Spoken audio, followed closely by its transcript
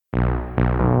And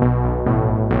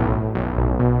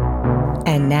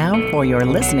now, for your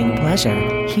listening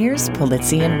pleasure, here's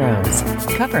Polizzi and Rose,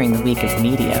 covering the week of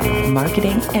media,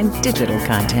 marketing, and digital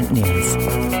content news.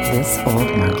 This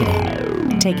Old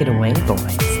Marketing. Take it away,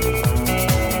 boys.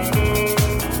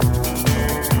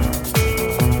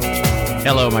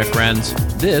 Hello, my friends.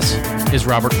 This is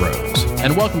Robert Rose,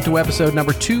 and welcome to episode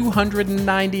number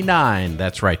 299.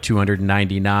 That's right,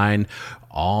 299.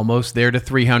 Almost there to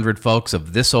 300, folks,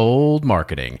 of This Old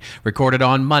Marketing. Recorded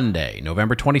on Monday,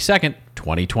 November 22nd,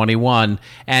 2021.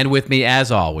 And with me,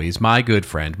 as always, my good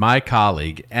friend, my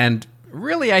colleague, and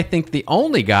really, I think the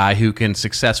only guy who can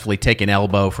successfully take an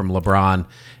elbow from LeBron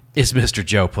is Mr.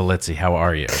 Joe Polizzi. How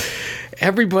are you?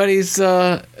 Everybody's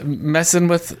messing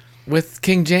with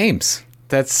King James.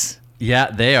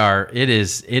 Yeah, they are.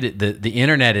 The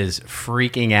internet is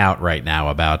freaking out right now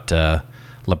about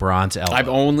LeBron's elbow. I've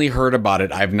only heard about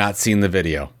it. I've not seen the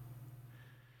video.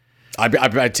 I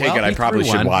probably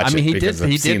should watch it because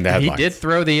I've seen the headlines. He did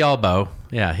throw the elbow.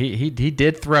 Yeah, he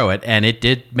did throw it, and it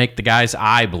did make the guy's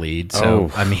eye bleed. So,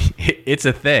 I mean, it's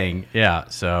a thing. Yeah,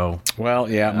 so. Well,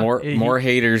 yeah, more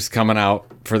haters coming out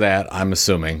for that, I'm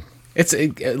assuming.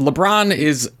 LeBron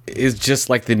is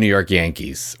just like the New York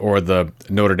Yankees or the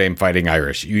Notre Dame Fighting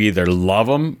Irish. You either love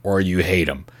them or you hate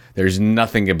them. There's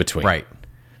nothing in between. Right.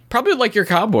 Probably like your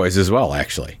Cowboys as well,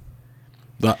 actually.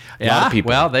 A lot of people.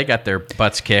 Well, they got their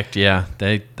butts kicked. Yeah,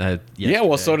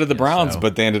 well, so did the Browns,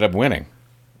 but they ended up winning.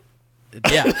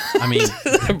 Yeah, I mean,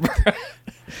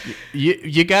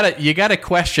 you gotta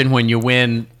question when you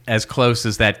win as close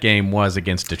as that game was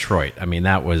against Detroit. I mean,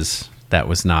 that was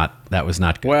not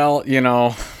good. Well, it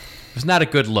was not a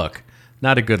good look.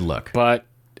 Not a good look. But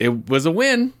it was a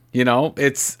win.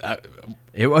 It's.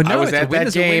 I was at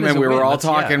that game, and we were all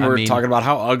talking. We were talking about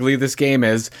how ugly this game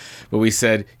is, but we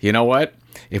said, you know what?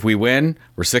 If we win,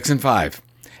 we're 6-5,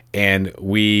 and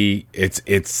we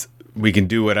can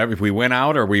do whatever. If we win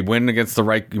out or we win against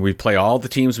we play all the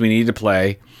teams we need to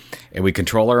play, and we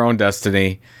control our own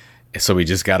destiny. So we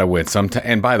just got to win.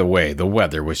 And by the way, the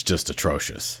weather was just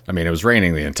atrocious. I mean, it was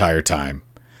raining the entire time.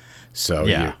 So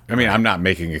yeah, I'm not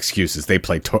making excuses. They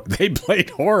played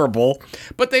horrible,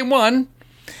 but they won.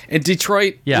 And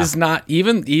Detroit is not,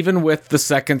 even with the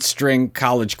second string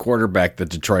college quarterback that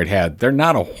Detroit had, they're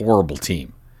not a horrible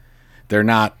team. They're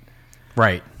not.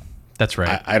 Right. That's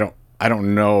right. I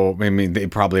don't know. I mean, they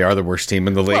probably are the worst team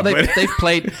in the league. Well, they've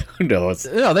played. Who knows?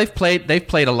 No, they've played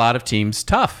a lot of teams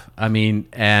tough. I mean,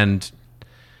 and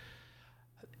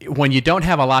when you don't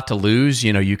have a lot to lose,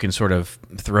 you can sort of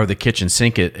throw the kitchen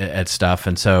sink at stuff.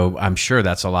 And so I'm sure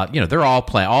that's a lot. They're all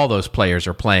all those players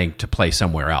are playing to play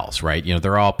somewhere else, right?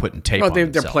 They're all putting tape on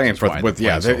themselves. They're playing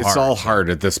it's all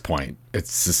hard at this point.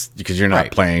 It's just because you're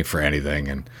not playing for anything.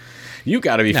 And you've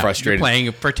got to be frustrated. You're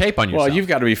playing for tape on yourself. Well, you've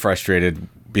got to be frustrated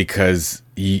because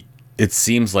it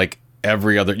seems like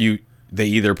they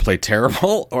either play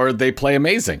terrible or they play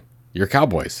amazing. Your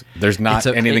Cowboys. There's not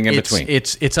anything in between.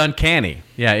 It's uncanny.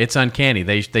 Yeah, it's uncanny.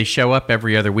 They show up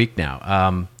every other week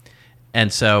now.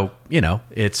 And so,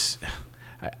 it's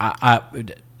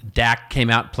Dak came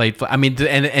out and played. I mean,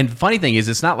 and the funny thing is,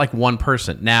 it's not like one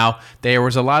person. Now there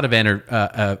was a lot of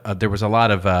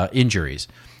injuries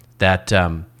that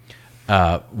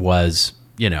was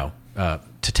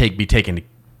to be taken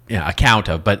account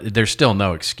of, but there's still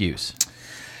no excuse.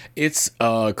 It's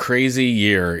a crazy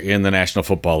year in the National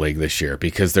Football League this year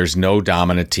because there's no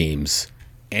dominant teams.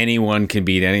 Anyone can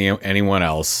beat anyone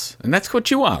else, and that's what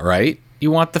you want, right?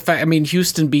 You want the fact. I mean,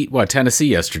 Houston beat Tennessee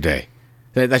yesterday.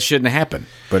 That shouldn't have happened,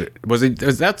 but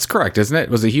that's correct, isn't it?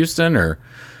 Was it Houston or?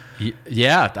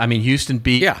 Yeah, I mean, Houston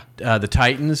beat the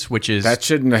Titans, which is that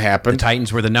shouldn't have happened. The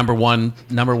Titans were the number one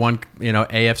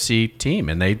AFC team,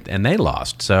 and they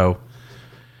lost. So.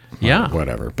 Yeah.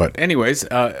 Whatever. But anyways,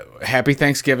 happy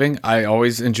Thanksgiving. I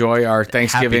always enjoy our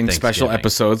Thanksgiving special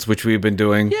episodes, which we've been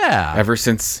doing ever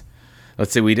since,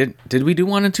 let's say did we do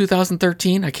one in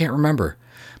 2013? I can't remember.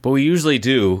 But we usually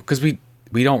do because we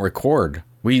don't record.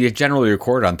 We generally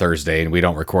record on Thursday and we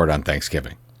don't record on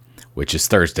Thanksgiving, which is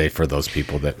Thursday for those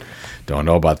people that don't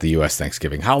know about the U.S.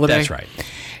 Thanksgiving holiday. That's right.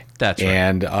 That's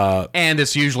right. And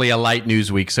it's usually a light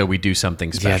news week, so we do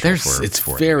something special. Yeah, it's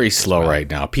very slow right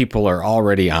now. People are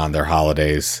already on their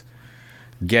holidays,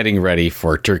 getting ready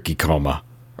for turkey coma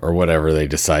or whatever they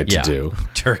decide to do.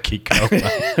 Turkey coma.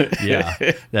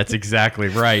 Yeah, that's exactly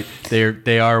right.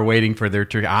 They are waiting for their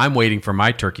turkey. I'm waiting for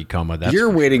my turkey coma.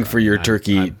 You're waiting for your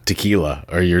turkey tequila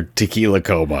or your tequila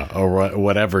coma or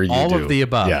whatever you do. All of the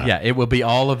above. Yeah, it will be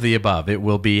all of the above. It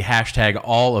will be #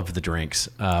 all of the drinks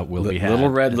will be had.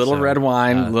 Little red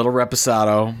wine, little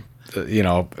reposado.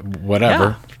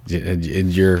 whatever, and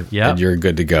you're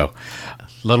good to go.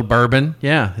 Little bourbon,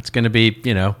 yeah. It's going to be,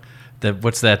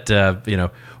 what's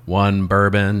that? One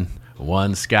bourbon,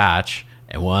 one scotch,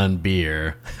 and one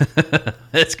beer.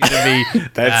 It's going to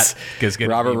be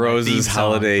Robert Rose's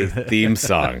holiday theme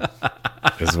song.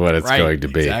 Is what it's going to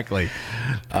be. Exactly.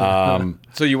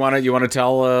 So you want to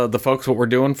tell the folks what we're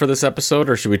doing for this episode,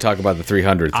 or should we talk about the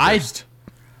 300th first?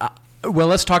 Well,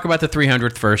 let's talk about the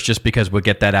 300th first, just because we'll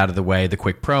get that out of the way. The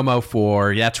quick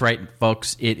promo that's right,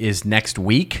 folks. It is next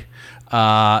week.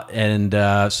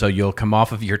 So you'll come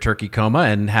off of your turkey coma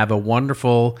and have a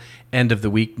wonderful end of the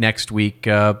week next week.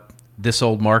 This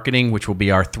Old Marketing, which will be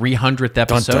our 300th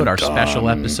episode, dun, dun, our special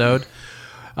episode,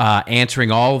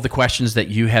 answering all of the questions that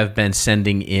you have been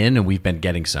sending in, and we've been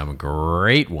getting some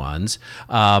great ones.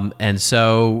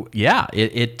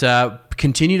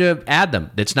 Continue to add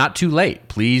them. It's not too late.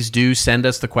 Please do send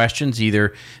us the questions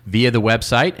either via the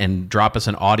website and drop us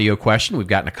an audio question. We've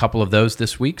gotten a couple of those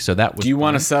this week, so that was. Do you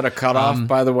want to set a cutoff?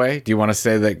 By the way, do you want to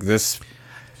say that this?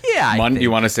 Yeah, do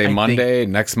you want to say Monday,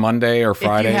 next Monday, or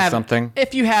Friday, something?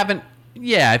 If you haven't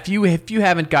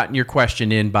gotten your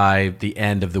question in by the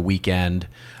end of the weekend,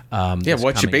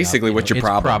 what's your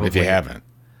problem if you haven't?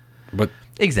 But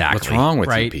exactly, what's wrong with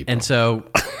you people? And so.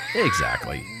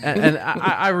 Exactly. And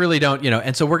I really don't,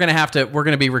 and so we're going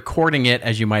to be recording it,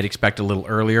 as you might expect, a little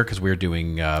earlier because we're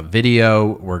doing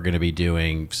video. We're going to be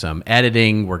doing some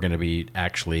editing. We're going to be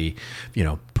actually,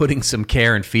 putting some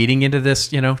care and feeding into this,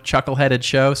 chuckle-headed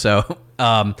show. So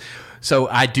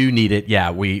I do need it.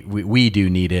 Yeah, we do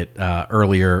need it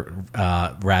earlier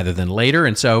rather than later.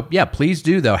 And so, please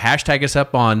do, though. Hashtag us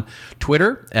up on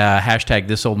Twitter, hashtag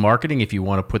ThisOldMarketing if you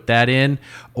want to put that in.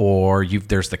 Or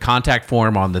there's the contact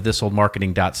form on the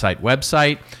thisoldmarketing.site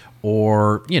website.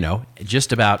 Or,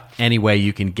 just about any way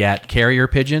you can get. Carrier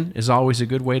pigeon is always a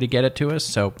good way to get it to us.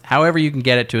 So however you can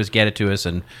get it to us.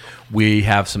 And we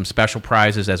have some special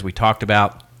prizes, as we talked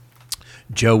about.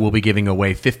 Joe will be giving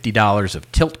away $50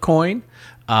 of Tilt Coin,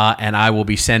 and I will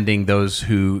be sending those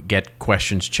who get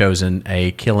questions chosen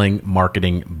a Killing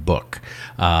Marketing book.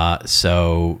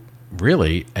 So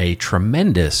really a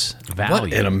tremendous value.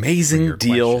 What an amazing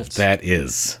deal questions. That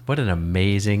is. What an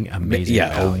amazing value.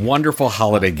 A wonderful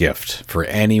holiday gift for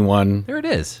anyone. There it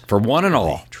is. For one and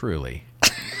all. Truly.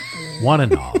 One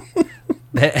and all.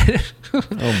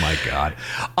 Oh, my God.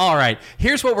 All right.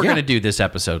 Here's what we're going to do this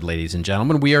episode, ladies and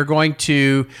gentlemen. We are going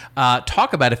to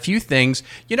talk about a few things.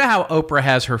 You know how Oprah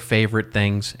has her favorite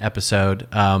things episode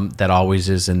that always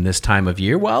is in this time of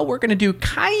year? Well, we're going to do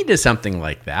kind of something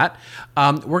like that.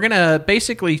 We're going to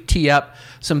basically tee up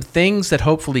some things that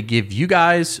hopefully give you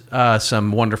guys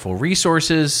some wonderful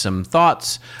resources, some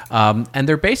thoughts, and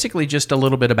they're basically just a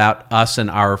little bit about us and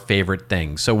our favorite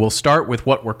things. So we'll start with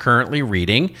what we're currently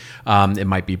reading. It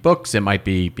might be books, it might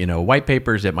be white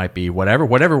papers, it might be whatever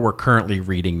we're currently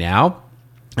reading now.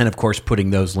 And, of course, putting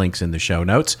those links in the show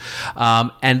notes.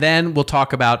 And then we'll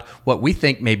talk about what we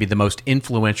think maybe the most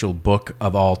influential book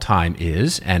of all time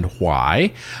is and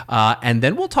why. And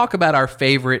then we'll talk about our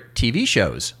favorite TV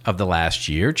shows of the last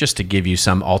year, just to give you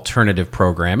some alternative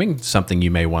programming, something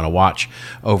you may want to watch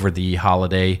over the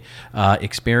holiday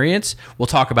experience. We'll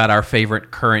talk about our favorite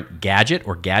current gadget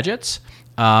or gadgets.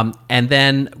 And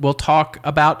then we'll talk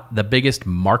about the biggest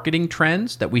marketing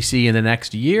trends that we see in the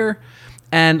next year.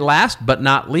 And last but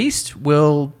not least,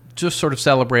 we'll just sort of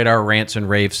celebrate our rants and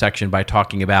raves section by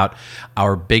talking about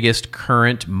our biggest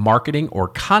current marketing or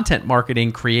content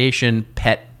marketing creation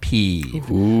pet peeve.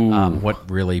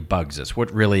 What really bugs us. What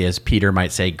really, as Peter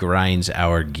might say, grinds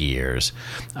our gears.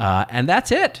 And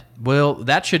that's it. Well,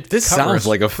 that should This sounds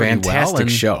like a fantastic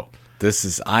show. This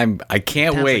is, I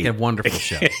can't wait. Like a wonderful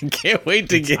show. Can't wait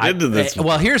to get into this.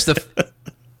 Well, here's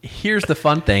the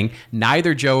fun thing.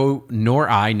 Neither Joe nor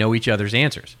I know each other's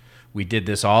answers. We did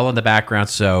this all in the background,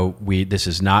 so this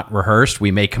is not rehearsed. We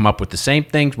may come up with the same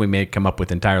things. We may come up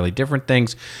with entirely different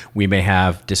things. We may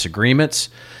have disagreements.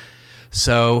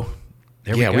 So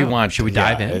there we go. Should we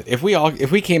dive in? If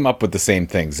we came up with the same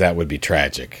things, that would be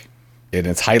tragic. And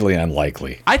it's highly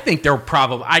unlikely. I think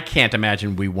I can't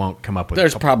imagine we won't come up with.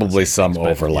 There's probably some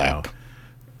overlap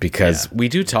because we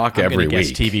do talk every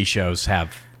week. TV shows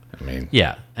have.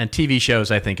 And TV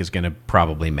shows I think is going to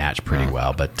probably match pretty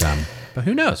well, but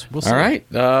who knows? We'll see. All right,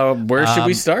 where should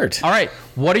we start? All right,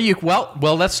 what are you? Well,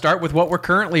 let's start with what we're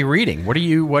currently reading. What are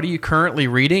you currently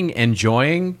reading?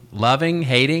 Enjoying, loving,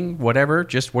 hating, whatever?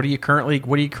 Just what do you currently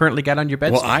got on your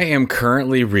bedside? Well, I am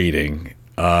currently reading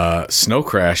Snow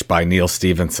Crash by Neil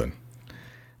Stephenson.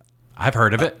 I've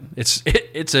heard of it. It's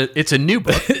a new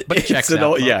book, but it checks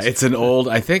out. It's an old.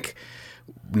 I think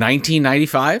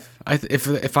 1995,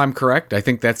 if I'm correct. I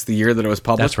think that's the year that it was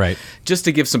published. That's right. Just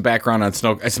to give some background on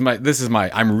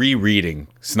I'm rereading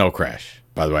Snow Crash,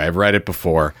 by the way. I've read it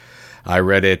before. I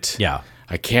read it. Yeah.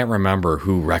 I can't remember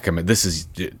who recommended. This is,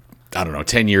 I don't know,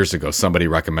 10 years ago, somebody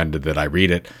recommended that I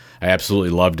read it. I absolutely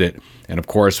loved it. And of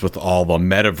course, with all the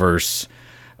metaverse,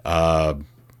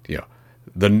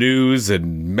 the news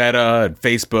and Meta and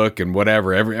Facebook and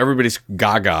whatever, everybody's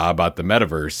gaga about the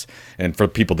metaverse. And for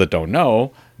people that don't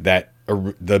know, that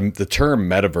the term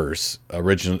metaverse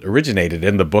originated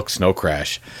in the book Snow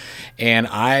Crash. And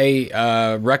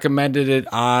I recommended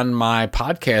it on my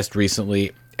podcast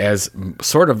recently as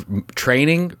sort of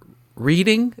training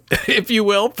reading, if you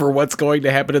will, for what's going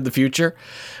to happen in the future.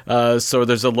 So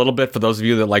there's a little bit, for those of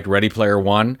you that like Ready Player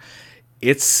One,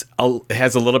 it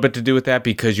has a little bit to do with that,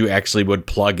 because you actually would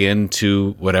plug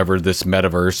into whatever this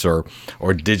metaverse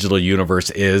or digital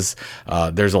universe is.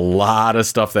 There's a lot of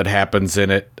stuff that happens in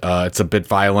it. It's a bit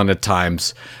violent at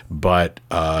times, but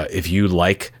if you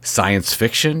like science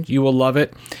fiction, you will love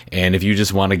it. And if you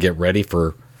just want to get ready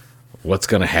for what's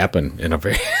going to happen in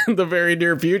the very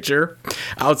near future,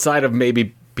 outside of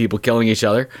maybe people killing each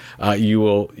other, you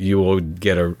will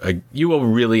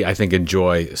really, I think,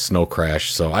 enjoy Snow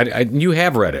Crash. So you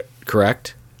have read it,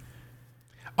 correct?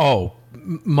 Oh,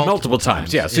 multiple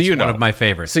times. Yeah, so it's one of my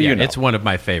favorites. It's one of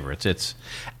my favorites. It's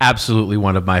absolutely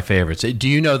one of my favorites. Do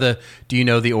you know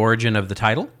the origin of the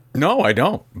title? No, I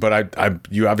don't. But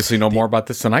you obviously know more about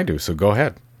this than I do. So go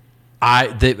ahead.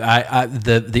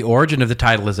 The origin of the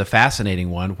title is a fascinating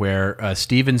one, where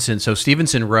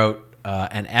Stevenson wrote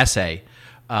an essay,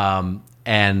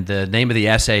 and the name of the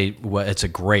essay,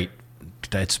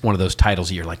 it's one of those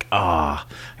titles you're like, I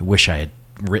wish I had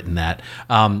written that.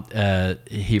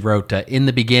 He wrote, "In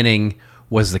the beginning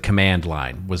was the command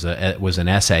line," was an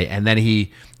essay, and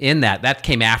then that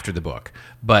came after the book,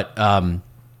 but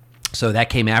so that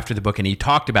came after the book, and he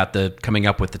talked about coming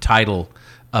up with the title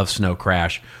of Snow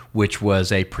Crash, which was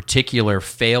a particular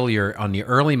failure on the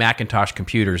early Macintosh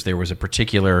computers. There was a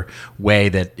particular way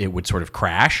that it would sort of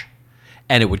crash,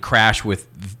 and it would crash with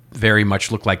very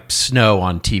much look like snow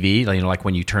on TV, like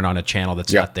when you turn on a channel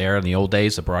that's not there in the old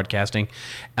days of broadcasting,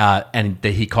 and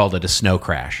he called it a snow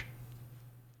crash.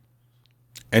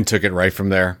 And took it right from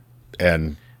there,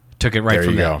 and took it right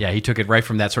from there. Yeah, he took it right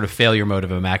from that sort of failure mode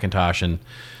of a Macintosh, and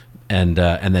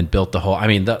then built the whole. I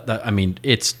mean,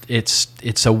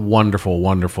 it's a wonderful,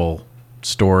 wonderful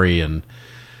story, and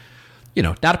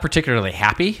not a particularly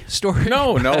happy story.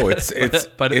 No,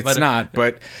 it's not.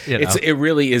 But it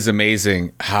really is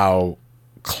amazing how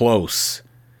close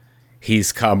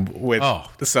he's come with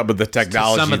some of the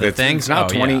technology. Some of the things. Now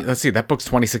 20. Yeah. Let's see, that book's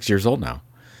 26 years old now.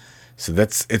 So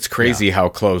it's crazy how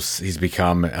close he's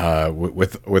become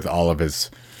with all of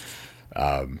his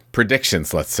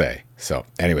predictions, let's say. So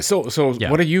anyway, so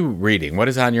what are you reading? What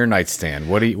is on your nightstand?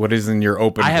 What is in your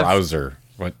open browser?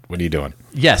 What are you doing?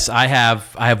 Yes, I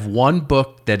have one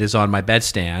book that is on my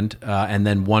bedstand, and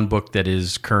then one book that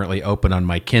is currently open on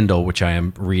my Kindle, which I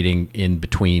am reading in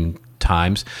between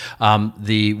times.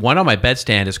 The one on my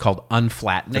bedstand is called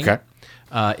Unflattening. Okay.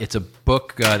 It's a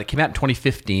book that came out in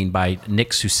 2015 by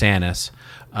Nick Susanis,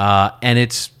 and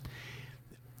it's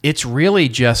really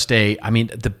just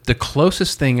the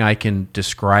closest thing I can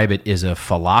describe it is a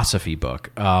philosophy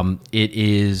book. It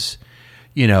is,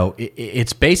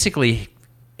 it's basically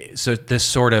this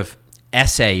sort of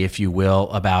essay, if you will,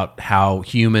 about how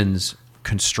humans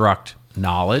construct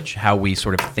knowledge, how we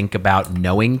sort of think about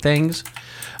knowing things,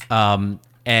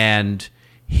 and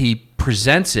he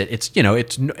presents it.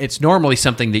 It's normally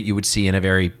something that you would see in a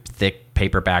very thick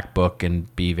paperback book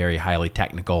and be very highly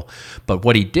technical, but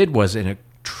what he did was, in a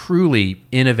truly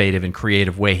innovative and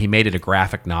creative way, he made it a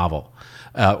graphic novel,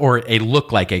 or a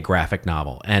look like a graphic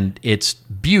novel, and it's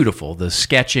beautiful. The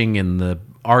sketching and the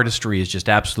artistry is just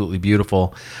absolutely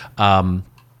beautiful, and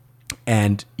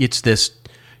it's this,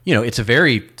 it's a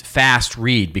very fast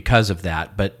read because of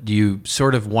that, but you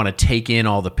sort of want to take in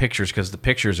all the pictures, because the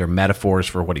pictures are metaphors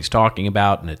for what he's talking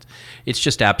about, and it's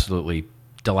just absolutely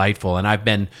delightful. And I've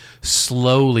been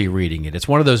slowly reading it. It's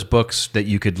one of those books that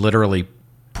you could literally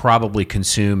probably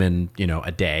consume in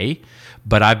a day,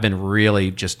 but I've been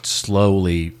really just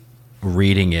slowly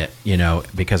reading it,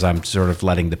 because I'm sort of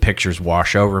letting the pictures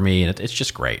wash over me, and it's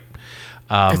just great.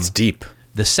 It's deep.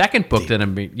 The second book that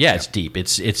it's deep.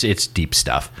 It's deep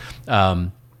stuff.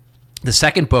 The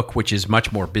second book, which is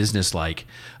much more business-like,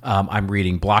 I'm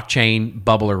reading Blockchain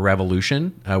Bubble or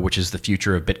Revolution, which is the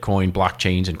future of Bitcoin,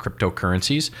 blockchains, and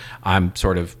cryptocurrencies. I'm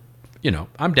sort of,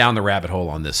 I'm down the rabbit hole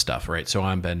on this stuff, right? So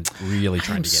I've been really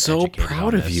trying to get educated on this. I'm so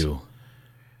proud of you.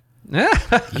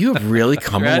 You have really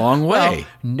come a long way.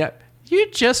 Well, no, You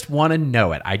just want to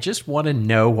know it. I just want to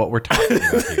know what we're talking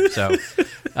about here. So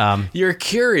you're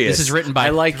curious. This is written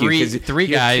by three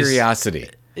guys. Curiosity.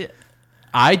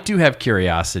 I do have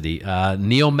curiosity.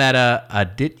 Neil Mehta,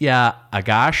 Aditya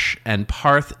Agash, and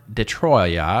Parth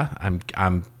Detroya.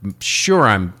 I'm sure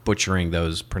I'm butchering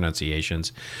those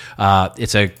pronunciations.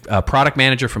 It's a product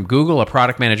manager from Google, a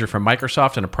product manager from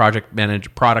Microsoft, and a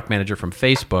product manager from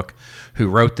Facebook who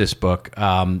wrote this book.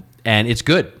 And it's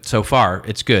good so far.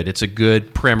 It's good. It's a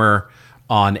good primer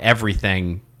on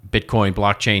everything Bitcoin,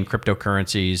 blockchain,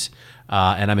 cryptocurrencies,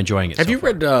 and I'm enjoying it. Have you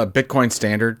read Bitcoin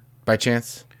Standard by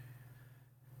chance?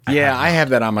 Yeah, I have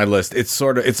that on my list. It's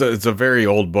a very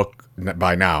old book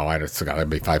by now. It's got to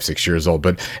be 5-6 years old.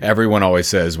 But everyone always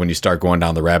says when you start going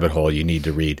down the rabbit hole, you need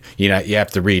to read. You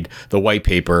have to read the white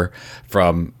paper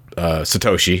from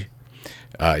Satoshi.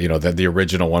 The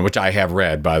original one, which I have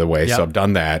read, by the way. Yep. So I've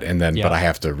done that, and then but I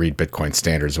have to read Bitcoin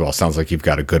Standard as well. Sounds like you've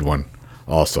got a good one,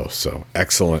 also. So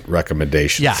excellent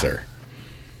recommendation, sir.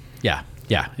 Yeah.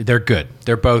 Yeah, they're good.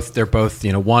 They're both.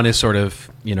 One is sort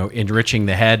of enriching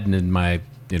the head and in my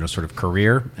sort of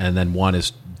career, and then one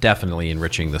is definitely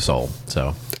enriching the soul.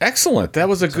 So excellent. That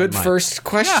was a good first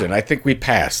question. Yeah. I think we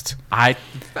passed. A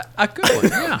good one.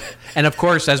 Yeah. And of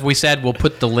course, as we said, we'll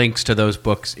put the links to those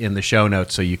books in the show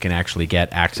notes so you can actually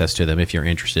get access to them if you're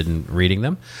interested in reading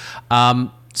them.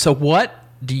 So what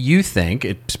do you think?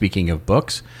 Speaking of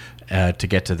books, to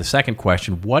get to the second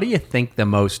question, what do you think the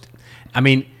most? I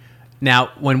mean.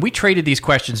 Now, when we traded these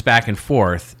questions back and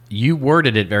forth, you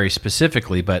worded it very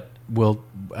specifically, but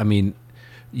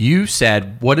you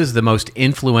said, what is the most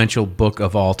influential book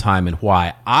of all time and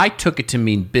why? I took it to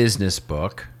mean business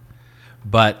book,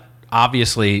 but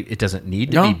obviously it doesn't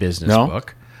need to be business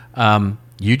book. Were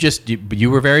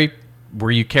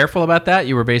you careful about that?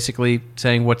 You were basically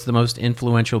saying what's the most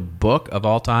influential book of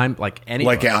all time? Like any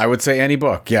book? I would say any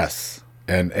book, yes.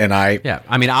 And I... Yeah,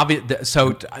 I mean,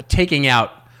 so taking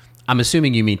out... I'm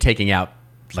assuming you mean taking out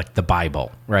like the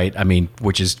Bible, right? I mean,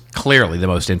 which is clearly the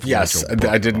most influential. Yes,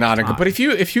 I did not. But if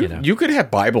you could have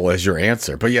Bible as your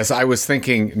answer, but yes, I was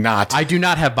thinking not. I do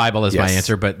not have Bible as my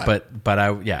answer, but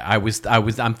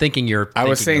I'm thinking you're. I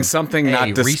was saying something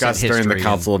not discussed during the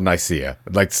Council of Nicaea,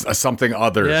 like something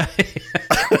other. Yeah.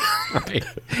 Right.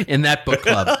 In that book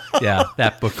club,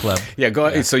 that book club. Yeah, go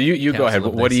ahead. So you go ahead.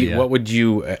 What would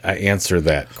you answer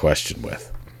that question with?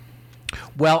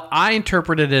 Well, I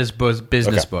interpret it as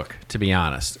business book, to be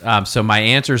honest. So my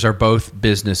answers are both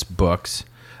business books.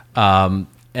 I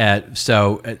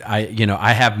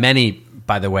have many,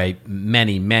 by the way,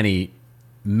 many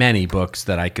books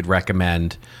that I could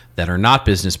recommend that are not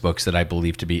business books that I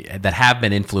believe that have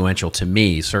been influential to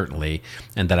me, certainly,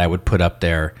 and that I would put up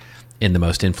there in the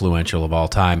most influential of all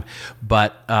time.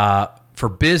 But for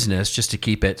business, just to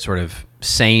keep it sort of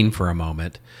sane for a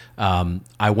moment,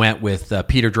 I went with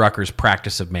Peter Drucker's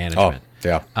Practice of Management.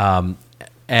 Oh, yeah.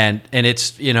 And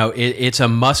it's it's a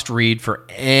must read for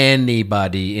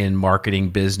anybody in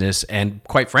marketing, business, and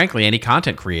quite frankly, any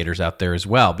content creators out there as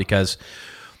well, because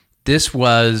this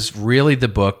was really the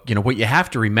book. What you have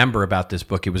to remember about this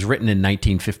book, it was written in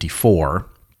 1954,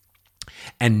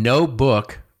 and no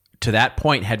book to that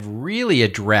point had really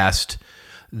addressed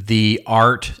the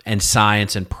art and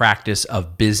science and practice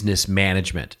of business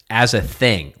management as a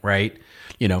thing, right?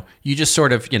 You just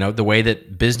sort of, the way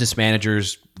that business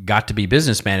managers got to be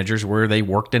business managers where they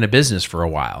worked in a business for a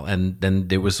while. And then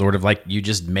it was sort of like you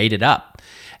just made it up.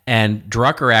 And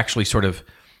Drucker actually sort of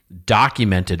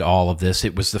documented all of this.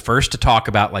 It was the first to talk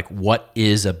about like what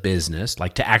is a business,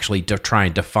 like to actually try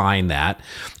and define that.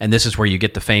 And this is where you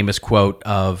get the famous quote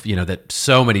of, that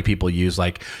so many people use,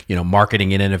 like,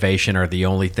 marketing and innovation are the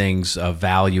only things of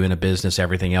value in a business.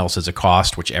 Everything else is a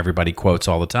cost, which everybody quotes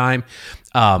all the time.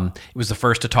 It was the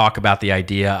first to talk about the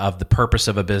idea of the purpose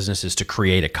of a business is to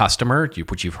create a customer,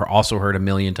 which you've also heard a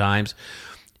million times.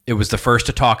 It was the first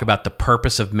to talk about the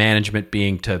purpose of management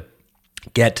being to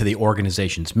get to the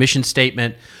organization's mission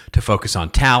statement, to focus on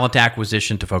talent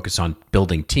acquisition, to focus on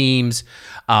building teams.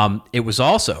 It was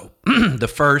also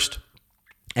the first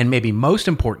and maybe most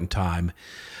important time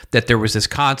that there was this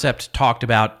concept talked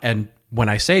about. And when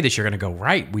I say this, you're going to go,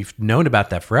 right, we've known about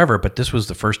that forever, but this was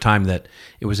the first time that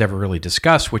it was ever really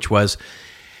discussed, which was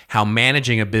how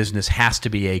managing a business has to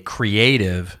be a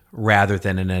creative rather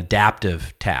than an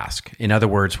adaptive task. In other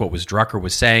words, what Drucker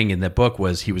was saying in the book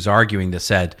was he was arguing that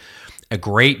said, a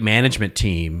great management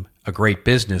team, a great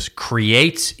business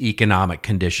creates economic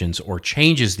conditions or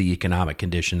changes the economic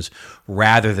conditions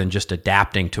rather than just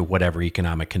adapting to whatever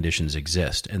economic conditions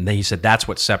exist. And then he said that's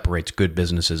what separates good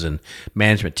businesses and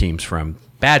management teams from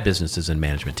bad businesses and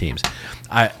management teams.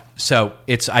 So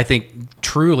it's, I think,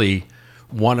 truly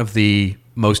one of the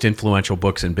most influential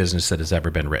books in business that has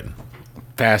ever been written.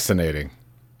 Fascinating.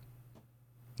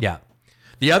 Yeah.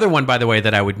 The other one, by the way,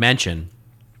 that I would mention,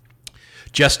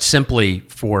 just simply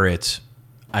for its,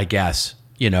 I guess,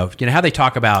 you know how they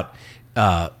talk about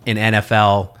in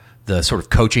NFL the sort of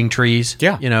coaching trees.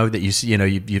 Yeah. That you see.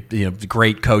 You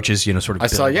great coaches. Sort of. I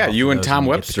saw. Yeah, you and Tom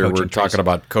Webster were talking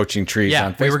about coaching trees. Yeah,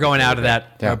 on Facebook. We were going out of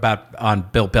that about on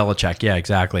Bill Belichick. Yeah,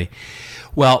 exactly.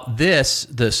 Well,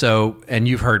 and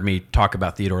you've heard me talk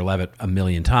about Theodore Levitt a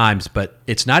million times, but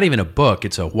it's not even a book.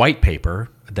 It's a white paper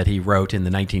that he wrote in the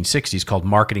 1960s called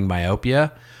Marketing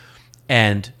Myopia.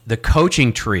 And the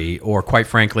coaching tree, or quite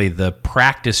frankly, the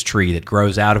practice tree that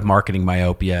grows out of Marketing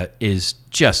Myopia is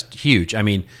just huge. I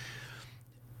mean,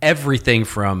 everything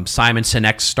from Simon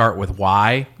Sinek's Start With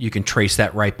Why, you can trace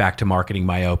that right back to Marketing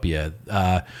Myopia.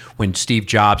 When Steve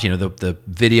Jobs, the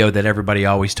video that everybody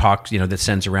always talks, that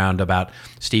sends around about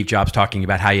Steve Jobs talking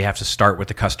about how you have to start with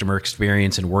the customer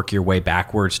experience and work your way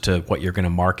backwards to what you're going to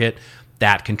market.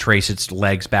 That can trace its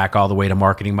legs back all the way to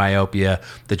Marketing Myopia,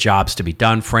 the Jobs to Be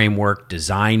Done framework,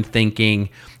 design thinking,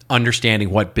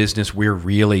 understanding what business we're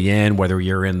really in, whether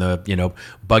you're in the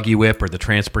buggy whip or the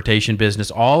transportation business.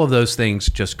 All of those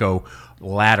things just go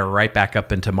ladder right back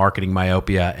up into Marketing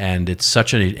Myopia, and it's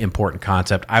such an important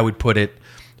concept. I would put it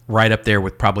right up there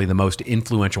with probably the most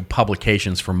influential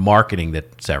publications for marketing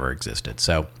that's ever existed.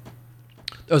 So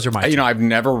those are my two. I've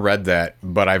never read that,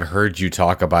 but I've heard you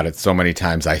talk about it so many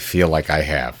times. I feel like I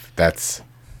have. That's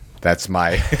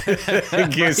my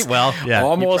well, yeah.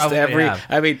 Almost every have.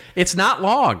 I mean, it's not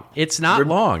long. It's not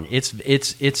long. It's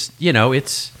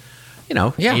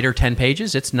 8 or 10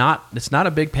 pages. It's not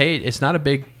a big page. It's not a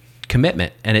big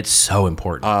commitment, and it's so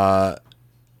important.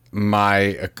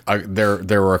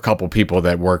 There were a couple people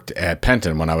that worked at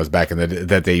Penton when I was back in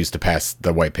that they used to pass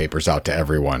the white papers out to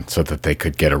everyone so that they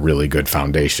could get a really good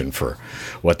foundation for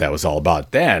what that was all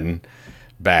about. Then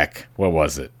back, what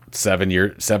was it? 7,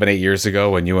 8 years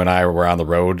ago, when you and I were on the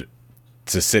road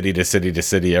to city to city to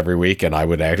city every week, and I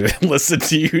would actually listen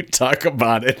to you talk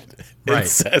about it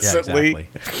incessantly. Yeah,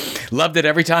 exactly. Loved it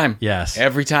every time. Yes.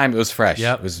 Every time it was fresh.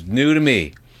 Yep. It was new to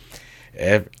me.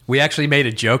 We actually made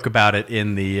a joke about it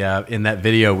in that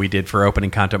video we did for Opening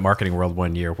Content Marketing World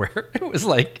one year, where it was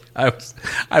like I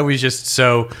was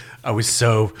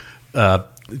so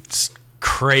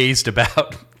crazed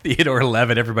about Theodore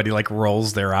Levitt. Everybody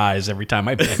rolls their eyes every time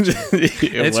I mention it.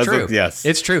 It's true. Yes,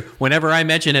 it's true. Whenever I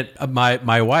mention it,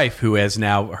 my wife, who has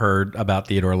now heard about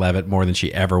Theodore Levitt more than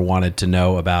she ever wanted to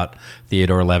know about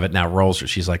Theodore Levitt, now rolls her.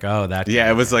 She's like, "Oh, that." Yeah,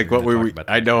 it was like what we were.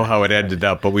 I know how it ended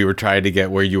up, but we were trying to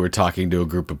get where you were talking to a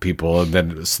group of people, and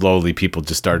then slowly people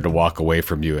just started to walk away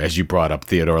from you as you brought up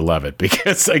Theodore Levitt,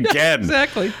 because again,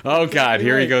 exactly. Oh God,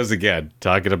 here he goes again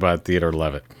talking about Theodore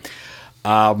Levitt.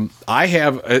 I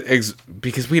have,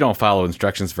 because we don't follow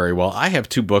instructions very well, I have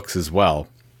 2 books as well.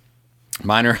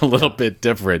 Mine are a little bit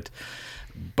different,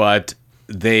 but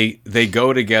they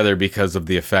go together because of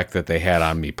the effect that they had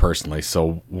on me personally.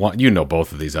 So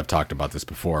both of these, I've talked about this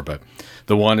before, but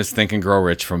the one is Think and Grow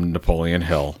Rich from Napoleon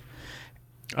Hill.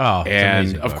 Oh,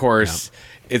 and of course,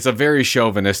 it's a very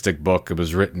chauvinistic book. It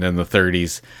was written in the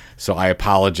 30s, so I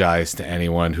apologize to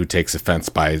anyone who takes offense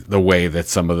by the way that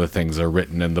some of the things are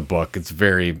written in the book. It's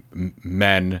very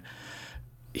men,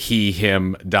 he,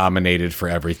 him dominated for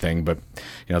everything, but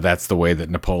that's the way that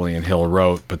Napoleon Hill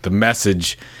wrote. But the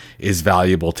message is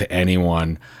valuable to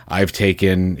anyone.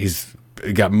 He's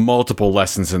got multiple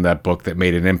lessons in that book that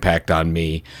made an impact on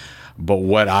me. But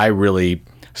what I really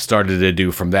started to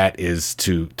do from that is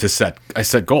to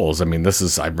set goals. I mean,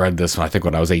 I read this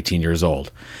when I was 18 years old,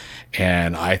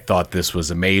 and I thought this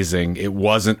was amazing. It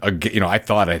wasn't I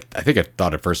thought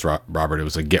at first, Robert, it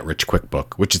was a get rich quick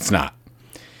book, which it's not.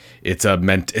 It's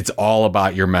all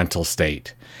about your mental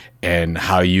state and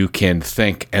how you can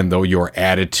think, and though your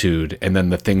attitude, and then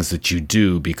the things that you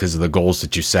do because of the goals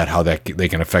that you set, how they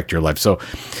can affect your life. So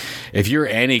if you're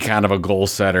any kind of a goal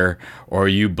setter, or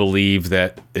you believe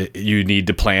that you need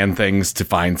to plan things to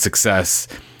find success,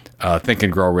 Think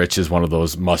and Grow Rich is one of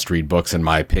those must-read books, in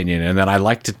my opinion. And then I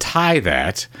like to tie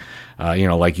that,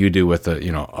 like you do with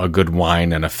a good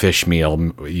wine and a fish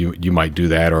meal. You might do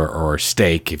that, or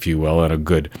steak, if you will, and a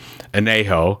good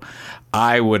anejo.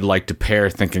 I would like to pair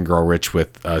Think and Grow Rich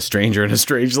with Stranger in a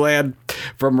Strange Land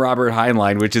from Robert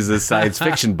Heinlein, which is a science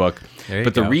fiction book.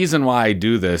 But the reason why I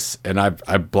do this, and I've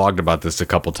blogged about this a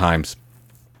couple times,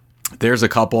 there's a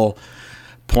couple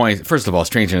points. First of all,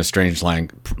 Stranger in a Strange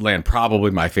Land,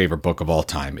 probably my favorite book of all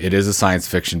time. It is a science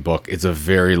fiction book. It's a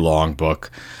very long book.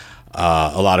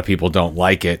 A lot of people don't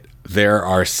like it. There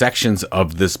are sections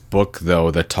of this book,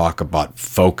 though, that talk about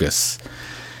focus.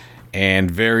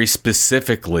 and very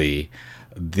specifically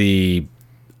if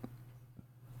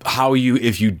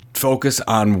you focus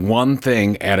on one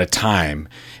thing at a time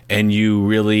and you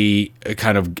really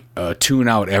kind of tune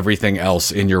out everything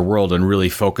else in your world and really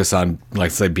focus on, like,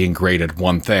 say, being great at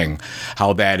one thing,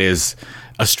 how that is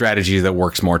a strategy that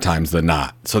works more times than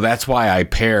not. So that's why I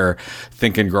pair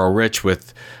Think and Grow Rich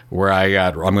with where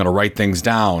I'm going to write things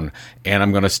down and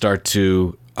I'm going to start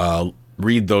to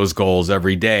read those goals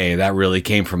every day. That really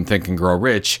came from Think and Grow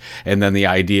Rich. And then the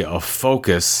idea of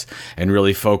focus and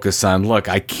really focus on, look,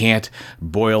 I can't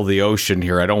boil the ocean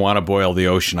here. I don't want to boil the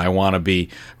ocean. I want to be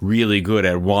really good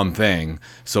at one thing.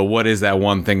 So what is that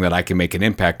one thing that I can make an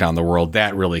impact on the world?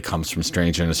 That really comes from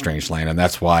Stranger in a Strange Land. And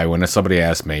that's why when somebody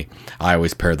asks me, I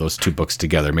always pair those two books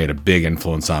together. Made a big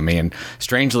influence on me. And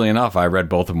strangely enough, I read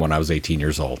both of them when I was 18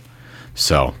 years old.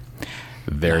 So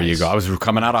there nice. You go. I was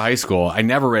coming out of high school. I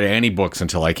never read any books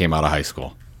until I came out of high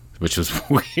school, which was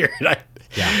weird.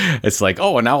 Yeah. It's like,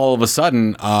 oh, and now all of a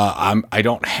sudden, I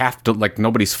don't have to, like,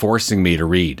 nobody's forcing me to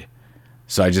read.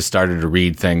 So I just started to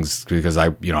read things because I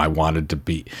wanted to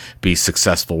be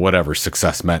successful, whatever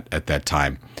success meant at that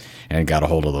time, and got a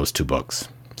hold of those two books.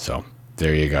 So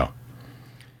there you go.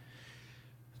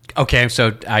 Okay,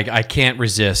 so I can't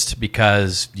resist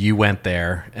because you went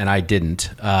there and I didn't.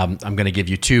 I'm going to give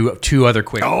you two other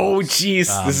quick. Oh,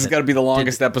 jeez, this is going to be the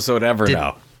longest episode ever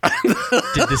now.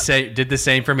 Did the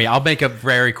same for me. I'll make it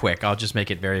very quick. I'll just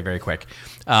make it very, very quick.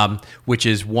 Which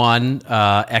is one,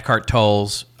 Eckhart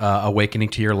Tolle's Awakening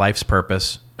to Your Life's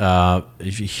Purpose,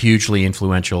 hugely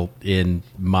influential in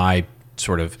my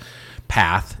sort of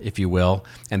path, if you will,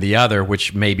 and the other,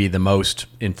 which may be the most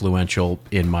influential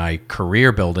in my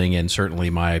career building and certainly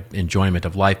my enjoyment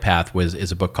of life path, is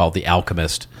a book called The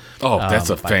Alchemist. Oh, that's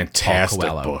a fantastic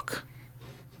book.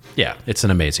 Yeah, it's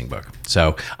an amazing book.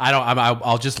 So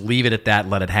I'll just leave it at that,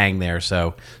 let it hang there,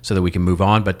 so that we can move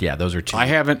on. But yeah, those are two. I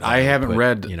haven't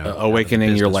read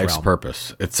Awakening Your Life's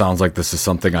Purpose. It sounds like this is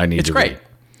something I need to read.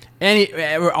 It's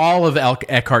great. All of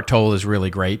Eckhart Tolle is really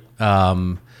great.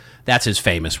 That's his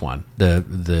famous one.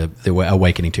 The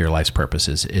Awakening to Your Life's Purpose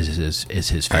is his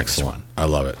famous Excellent. one. I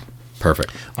love it.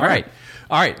 Perfect. All right.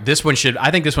 I think this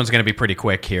one's going to be pretty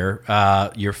quick here.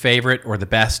 Your favorite or the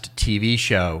best TV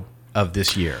show of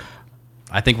this year?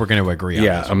 I think we're going to agree on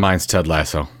this. Yeah, mine's Ted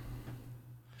Lasso.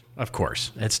 Of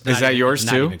course. Is that yours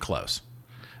too? Not even close.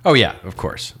 Oh yeah, of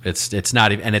course. It's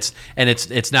not even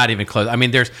it's not even close. I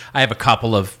mean, I have a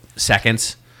couple of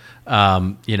seconds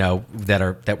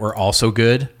that were also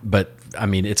good, but I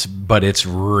mean it's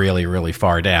really, really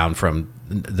far down from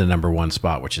the number one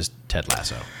spot, which is Ted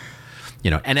Lasso.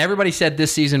 And everybody said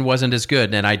this season wasn't as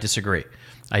good, and I disagree.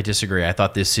 I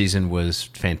thought this season was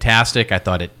fantastic. I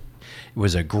thought it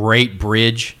was a great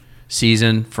bridge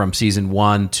season from season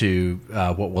 1 to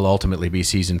what will ultimately be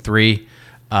season 3.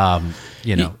 I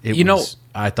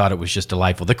thought it was just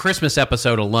delightful. The Christmas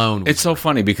episode alone. It's so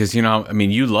funny because, you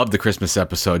love the Christmas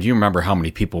episode. You remember how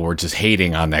many people were just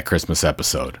hating on that Christmas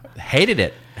episode. Hated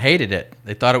it.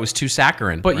 They thought it was too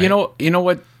saccharine. But right? you know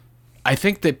what? I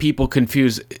think that people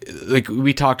confuse, like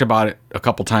we talked about it a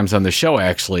couple times on the show,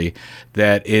 actually,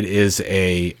 that it is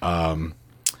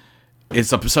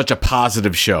such a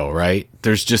positive show, right?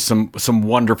 There's just some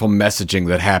wonderful messaging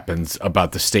that happens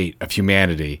about the state of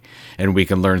humanity, and we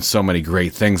can learn so many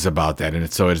great things about that,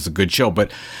 and so it is a good show.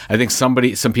 But I think some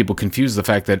people confuse the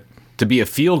fact that to be a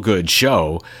feel-good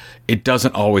show, it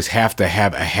doesn't always have to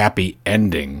have a happy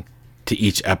ending to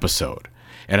each episode.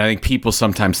 And I think people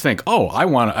sometimes think,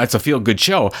 it's a feel-good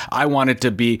show. I want it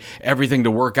to be everything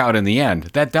to work out in the end.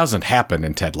 That doesn't happen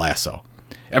in Ted Lasso.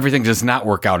 Everything does not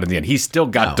work out in the end. He still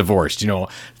got divorced.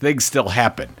 Things still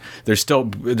happen. There's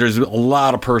a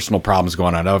lot of personal problems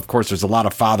going on. Now, of course, there's a lot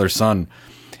of father-son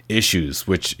issues,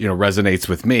 which resonates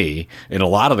with me. And a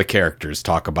lot of the characters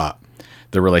talk about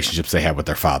the relationships they have with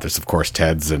their fathers. Of course,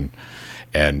 Ted's and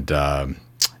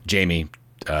Jamie.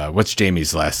 What's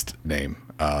Jamie's last name?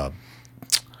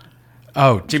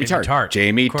 Jamie Tart.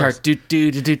 Jamie Tart.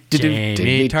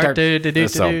 Jamie Tart.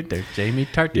 Jamie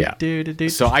Tart. Yeah.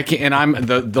 So I can't. And I'm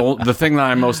the thing that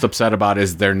I'm most upset about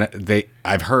is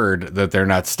I've heard that they're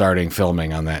not starting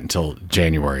filming on that until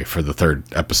January for the 3rd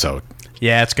episode.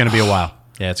 Yeah, it's going to be a while.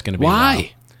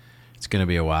 Why? It's going to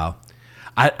be a while.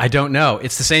 I don't know.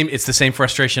 It's the same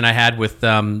frustration I had with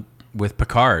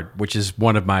Picard, which is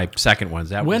one of my second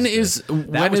ones. When is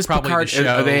Picard?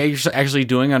 Are they actually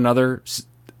doing another?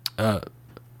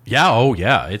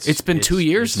 Yeah. It's been 2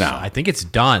 years now. I think it's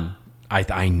done.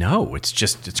 I know. It's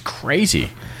crazy.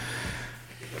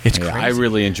 It's crazy. I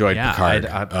really enjoyed Picard,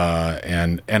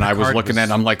 and Picard I was looking at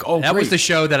it, I'm like, that was the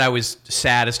show that I was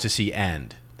saddest to see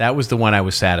end. That was the one I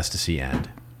was saddest to see end.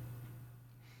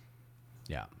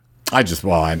 I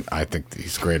think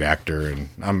he's a great actor,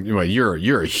 and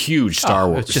you're a huge Star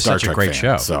Wars. It's just Star such Trek a great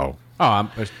fan, show. So I'm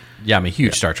a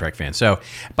huge Star Trek fan. So,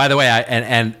 by the way,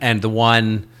 and the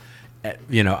one,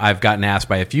 I've gotten asked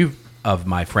by a few of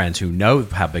my friends who know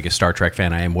how big a Star Trek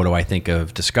fan I am. What do I think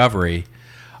of Discovery?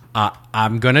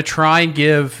 I'm going to try and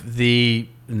give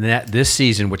this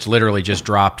season, which literally just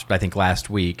dropped, I think, last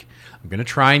week. I'm going to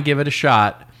try and give it a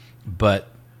shot, but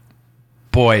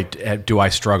boy, do I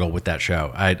struggle with that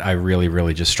show. I really,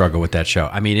 really just struggle with that show.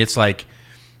 I mean, it's like,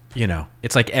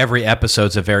 it's like every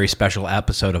episode's a very special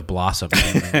episode of Blossom.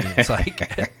 It's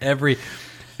like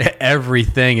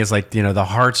everything is like, the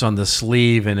heart's on the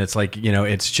sleeve, and it's like,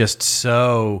 it's just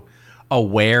so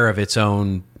aware of its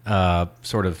own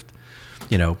sort of,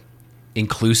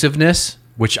 inclusiveness,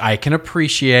 which I can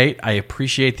appreciate. I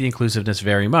appreciate the inclusiveness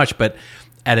very much, but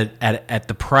at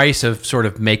the price of sort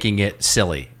of making it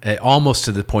silly, almost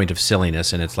to the point of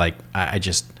silliness. And it's like, I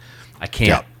can't.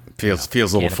 Yeah. Feels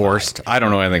a little forced. I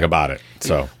don't know anything about it.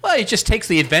 So it just takes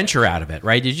the adventure out of it,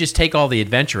 right? You just take all the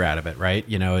adventure out of it, right?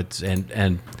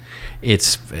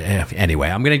 Anyway,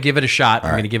 I'm going to give it a shot.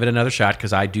 I'm going to give it another shot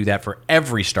because I do that for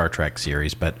every Star Trek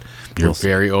series. But you're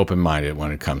very open-minded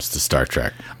when it comes to Star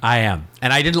Trek. I am,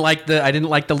 and I didn't like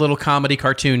the little comedy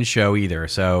cartoon show either.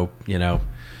 So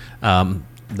the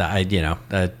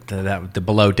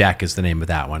Below Deck is the name of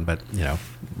that one, but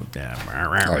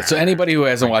All right. So anybody who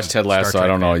hasn't watched Ted Lasso, I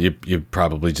don't know, you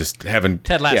probably just haven't.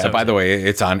 Ted Lasso. Yeah. By the way,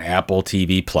 it's on Apple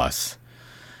TV Plus,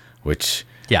 which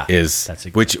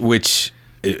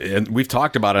and we've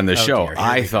talked about on this show.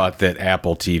 I thought that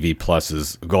Apple TV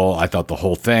Plus's goal. I thought the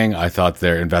whole thing. I thought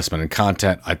their investment in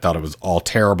content. I thought it was all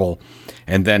terrible.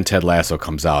 And then Ted Lasso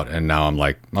comes out, and now I'm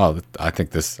like, oh, I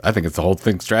think it's the whole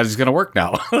thing. Strategy's going to work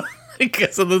now.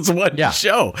 Because of this one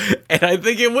show, and I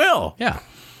think it will. Yeah.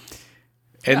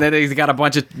 And then he's got a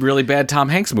bunch of really bad Tom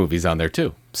Hanks movies on there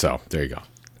too. So there you go.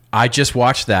 I just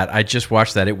watched that.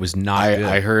 It was not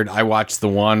good. I watched the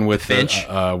one with Finch.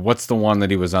 What's the one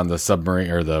that he was on the submarine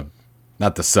or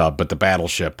not the sub, but the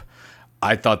battleship.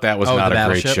 I thought that was not a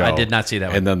great show. I did not see that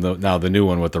one. And then the new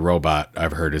one with the robot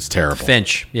I've heard is terrible.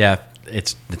 Finch. Yeah.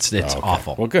 It's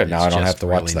awful. Well, good. Now I don't have to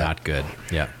watch really that. Not good.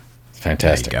 Yeah.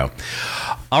 Fantastic. There you go.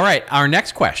 All right, our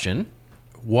next question: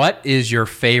 what is your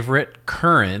favorite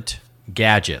current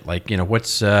gadget? Like,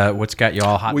 what's got you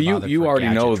all hot? Well, you already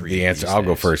know the answer. I'll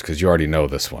go first because you already know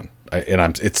this one,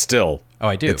 it's still. Oh,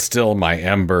 I do. It's still my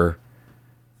Ember.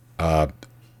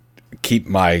 Keep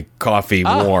my coffee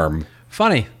warm.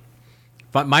 Funny.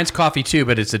 But mine's coffee too,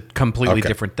 but it's a completely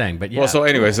different thing. But yeah. Well, so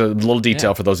anyways, a little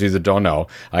detail for those of you that don't know.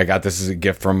 I got this as a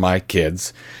gift from my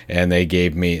kids, and they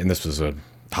gave me, and this was a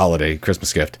holiday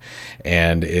Christmas gift,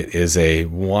 and it is a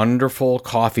wonderful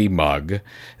coffee mug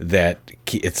that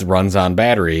it runs on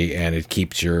battery, and it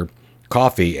keeps your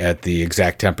coffee at the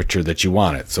exact temperature that you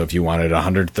want it. So if you want it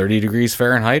 130 degrees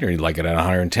Fahrenheit, or you like it at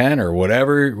 110, or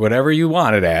whatever you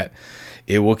want it at,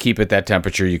 it will keep it that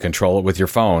temperature. You control it with your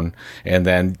phone, and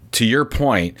then to your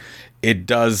point, it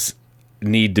does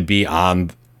need to be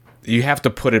on. You have to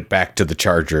put it back to the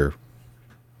charger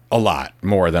a lot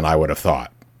more than I would have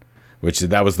thought.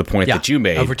 That was the point that you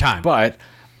made over time. But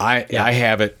I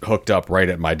have it hooked up right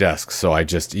at my desk, so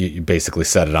you basically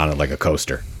set it on it like a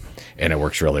coaster, and it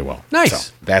works really well. Nice.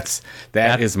 So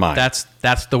that is mine.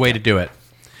 That's the way to do it.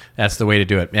 That's the way to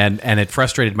do it. And it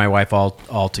frustrated my wife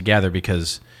altogether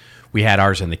because we had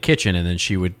ours in the kitchen, and then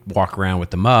she would walk around with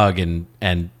the mug,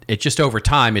 and it just over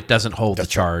time it doesn't hold the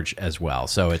charge as well,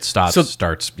 so it starts.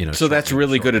 So that's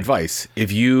really good advice.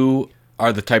 If you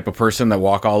are the type of person that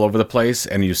walk all over the place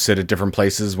and you sit at different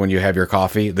places when you have your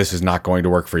coffee, this is not going to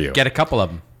work for you. Get a couple of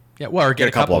them. Yeah, well, or get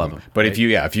a couple of them. But right?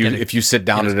 if you sit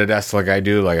down at a desk like I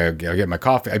do, like I get my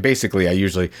coffee, I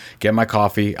usually get my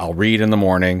coffee, I'll read in the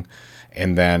morning,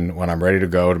 and then when I'm ready to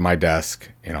go to my desk,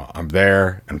 I'm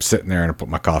there, I'm sitting there, and I put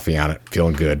my coffee on it,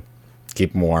 feeling good,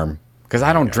 keep them warm, because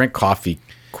I don't drink coffee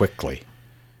quickly.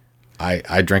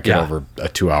 I drink it over a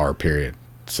 2-hour period,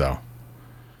 so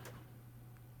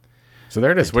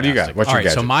there it is. Fantastic. What do you got? What's your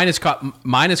gadget? So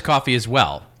mine is coffee as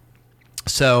well.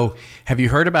 So have you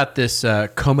heard about this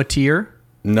Cometeer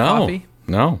coffee?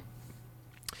 No.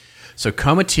 So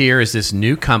Cometeer is this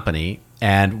new company,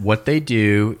 and what they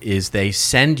do is they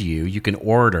send you can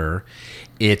order,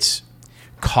 it's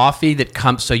coffee that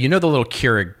comes, so the little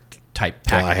Keurig type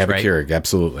package, I have right? a Keurig,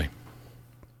 absolutely.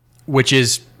 Which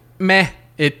is meh.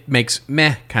 It makes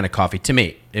meh kind of coffee to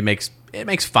me. It makes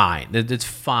fine. It's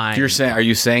fine. Are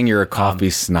you saying you're a coffee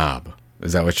snob?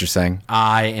 Is that what you're saying?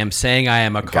 I am saying I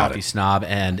am a coffee snob,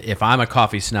 and if I'm a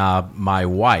coffee snob, my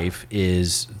wife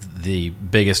is the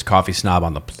biggest coffee snob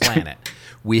on the planet,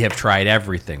 we have tried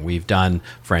everything. We've done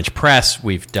French press,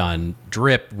 we've done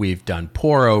drip, we've done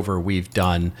pour over, we've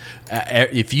done,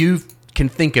 if you can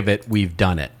think of it, we've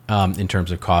done it in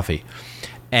terms of coffee.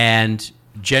 And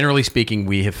generally speaking,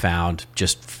 we have found,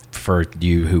 just for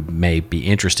you who may be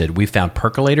interested, we found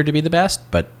Percolator to be the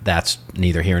best, but that's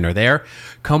neither here nor there.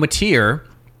 Cometeer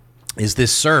is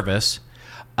this service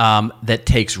that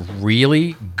takes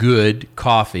really good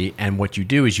coffee, and what you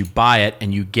do is you buy it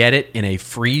and you get it in a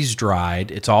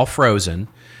freeze-dried, it's all frozen,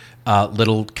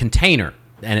 little container,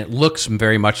 and it looks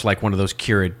very much like one of those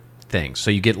Keurig things.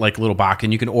 So you get like a little box,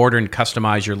 and you can order and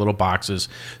customize your little boxes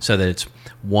so that it's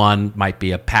one might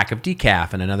be a pack of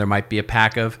decaf, and another might be a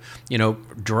pack of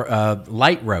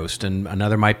light roast, and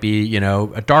another might be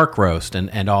a dark roast,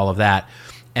 and all of that.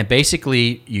 And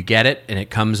basically, you get it, and it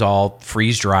comes all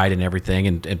freeze dried and everything,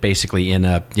 and basically in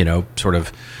a sort of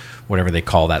whatever they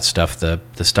call that stuff, the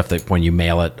stuff that when you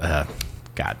mail it,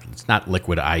 God, it's not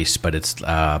liquid ice, but it's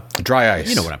dry ice.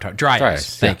 You know what I'm talking? Dry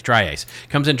ice. Thanks, dry ice.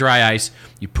 Comes in dry ice.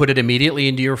 You put it immediately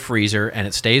into your freezer, and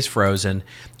it stays frozen.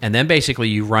 And then basically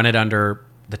you run it under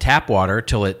the tap water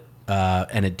till it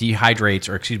and it dehydrates,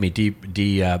 or excuse me,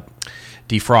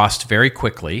 defrosts very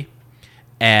quickly,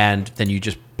 and then you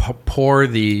just pour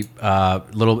the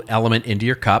little element into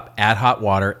your cup, add hot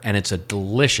water, and it's a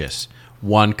delicious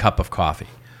 1 cup of coffee.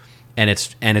 And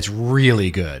it's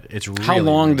really good. It's really, how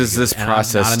long really does this good.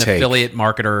 process take? I'm not an affiliate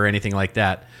marketer or anything like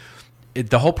that.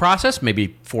 The whole process,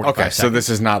 maybe 4 to 5 seconds. Okay, so this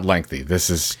is not lengthy. This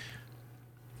is...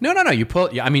 No.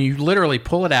 You literally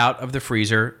pull it out of the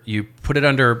freezer. You put it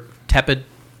under tepid,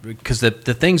 because the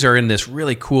things are in this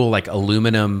really cool like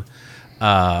aluminum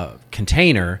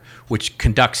container, which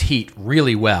conducts heat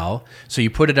really well. So you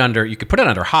could put it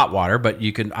under hot water, but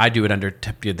I do it under,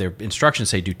 their instructions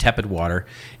say do tepid water.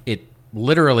 It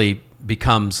literally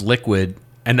becomes liquid,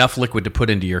 enough liquid to put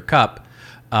into your cup,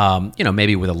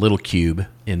 maybe with a little cube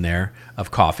in there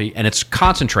of coffee, and it's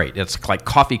concentrate. It's like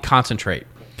coffee concentrate.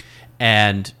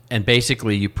 And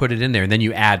basically you put it in there, and then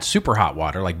you add super hot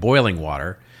water, like boiling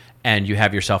water, and you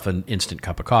have yourself an instant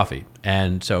cup of coffee.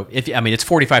 And so it's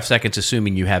 45 seconds,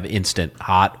 assuming you have instant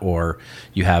hot or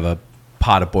you have a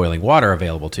pot of boiling water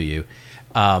available to you.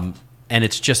 And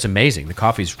it's just amazing. The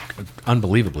coffee's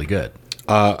unbelievably good.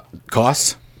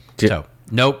 Costs? So,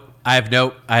 nope. I have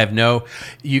no.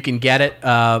 You can get it.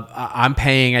 I'm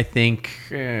paying, I think,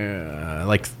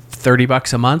 like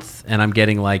 $30 a month, and I'm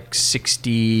getting like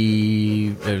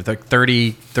 30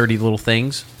 little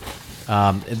things.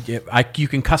 You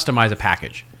can customize a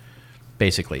package,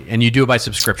 basically, and you do it by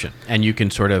subscription, and you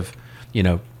can sort of,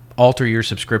 alter your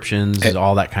subscriptions,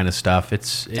 all that kind of stuff.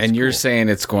 It's and you're cool. Saying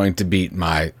it's going to beat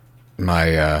my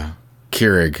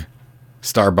Keurig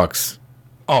Starbucks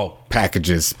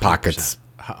packages, pockets,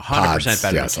 100%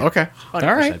 better. Yes. Than Keurig. Okay. 100%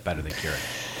 All right. better than Keurig.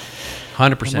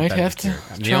 100% better than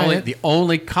Keurig. The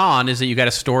only con is that you got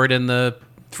to store it in the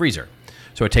freezer,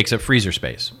 so it takes up freezer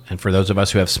space. And for those of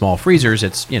us who have small freezers,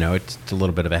 it's it's a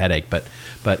little bit of a headache, but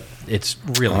it's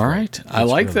really all right. Great. I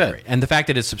like really that. Great. And the fact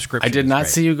that it's subscription. I did not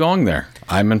see you going there.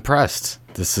 I'm impressed.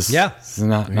 This is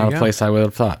not a place I would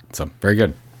have thought. So very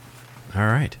good. All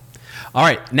right.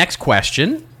 Next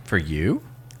question for you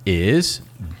is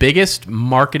biggest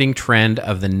marketing trend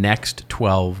of the next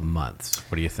 12 months.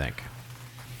 What do you think?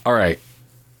 All right.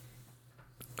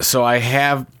 So I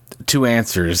have 2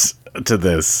 answers to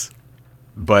this,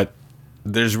 but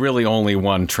there's really only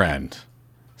one trend.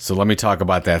 So let me talk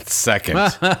about that second.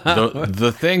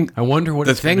 The thing. I wonder what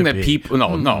the thing that people.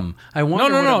 No. I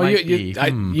wonder. No. What it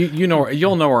might be.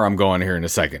 You'll know where I'm going here in a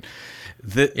second.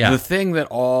 The thing that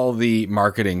all the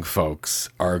marketing folks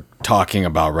are talking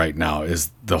about right now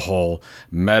is the whole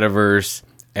metaverse,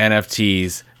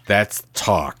 NFTs. That's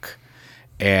talk.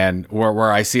 And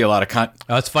where I see a lot of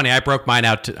it's funny. I broke mine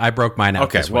out.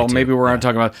 Okay, well, maybe we're not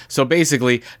talking about. So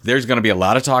basically, there's going to be a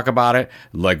lot of talk about it.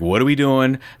 Like, what are we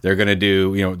doing? They're going to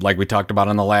do, like we talked about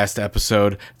on the last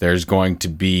episode. There's going to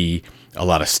be a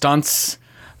lot of stunts,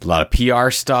 a lot of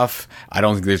PR stuff. I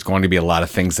don't think there's going to be a lot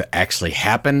of things that actually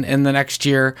happen in the next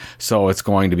year. So it's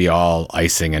going to be all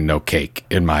icing and no cake,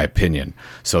 in my opinion.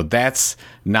 So that's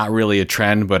not really a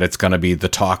trend, but it's going to be the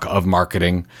talk of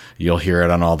marketing. You'll hear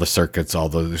it on all the circuits, but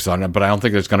I don't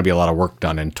think there's going to be a lot of work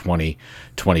done in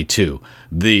 2022.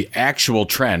 The actual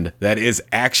trend that is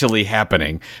actually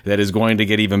happening, that is going to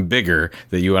get even bigger,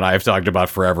 that you and I have talked about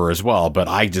forever as well, but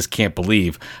I just can't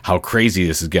believe how crazy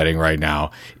this is getting right now,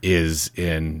 is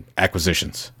in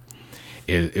acquisitions.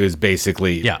 It was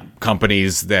basically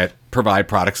companies that provide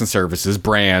products and services,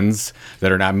 brands that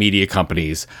are not media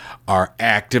companies, are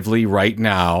actively right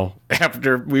now,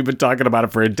 after we've been talking about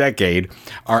it for a decade,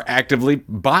 are actively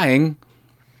buying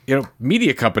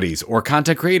media companies or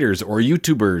content creators or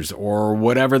YouTubers or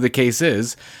whatever the case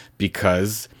is,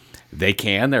 because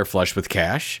they're flush with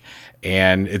cash,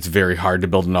 and it's very hard to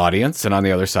build an audience. And on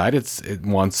the other side,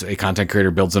 once a content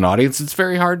creator builds an audience, it's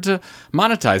very hard to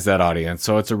monetize that audience.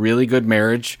 So it's a really good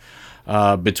marriage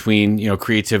between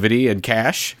creativity and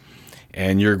cash,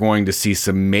 and you're going to see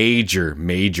some major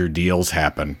deals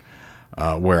happen.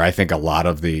 Where I think a lot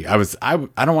of I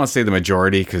don't want to say the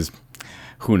majority, because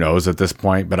who knows at this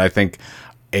point, but I think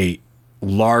a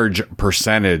large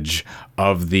percentage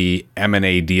of the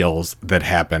M&A deals that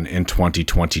happen in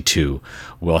 2022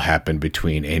 will happen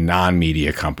between a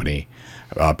non-media company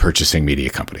purchasing media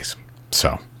companies.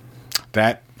 So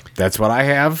that's what I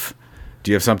have.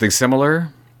 Do you have something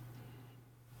similar?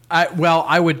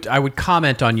 I would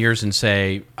comment on yours and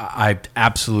say I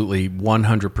absolutely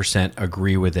 100%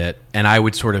 agree with it, and I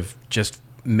would sort of just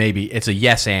maybe it's a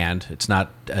yes and it's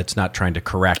not trying to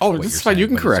correct. Oh, it's fine. You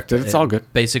can correct it. It's all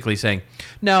good. Basically saying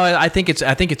no. I think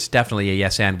it's definitely a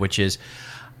yes and, which is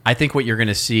I think what you're going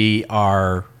to see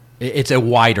it's a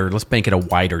wider. Let's make it a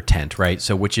wider tent, right?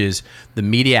 So which is the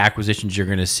media acquisitions you're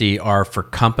going to see are for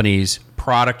companies,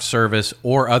 product, service,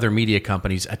 or other media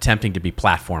companies attempting to be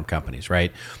platform companies,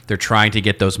 right? They're trying to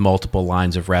get those multiple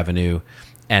lines of revenue,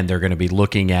 and they're going to be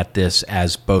looking at this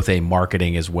as both a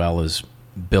marketing as well as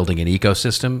building an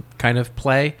ecosystem kind of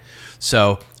play.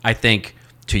 So I think,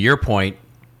 to your point,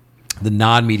 the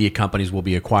non-media companies will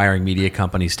be acquiring media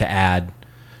companies to add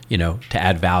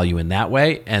value in that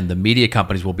way, and the media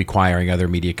companies will be acquiring other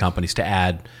media companies to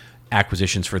add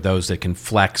acquisitions for those that can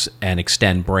flex and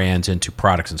extend brands into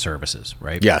products and services,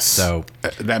 right? Yes. So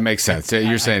that makes sense.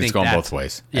 You're saying it's going both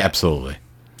ways. Yeah. Absolutely.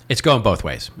 It's going both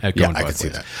ways. I can see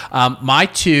that. My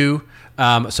two.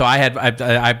 So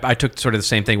I took sort of the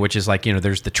same thing, which is like,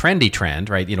 there's the trendy trend,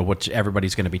 right? Which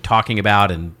everybody's going to be talking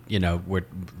about, and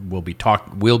we'll be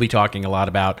talking a lot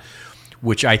about,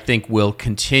 which I think will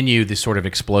continue the sort of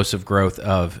explosive growth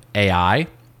of AI.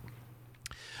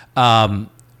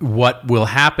 What will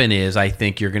happen is I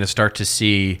think you're going to start to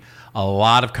see a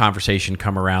lot of conversation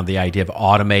come around the idea of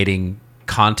automating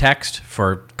context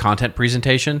for content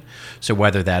presentation. So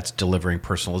whether that's delivering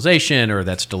personalization or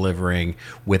that's delivering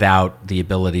without the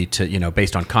ability to,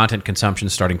 based on content consumption,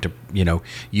 starting to,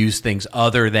 use things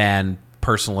other than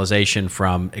personalization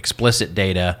from explicit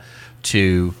data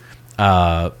to,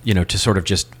 to sort of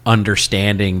just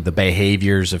understanding the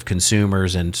behaviors of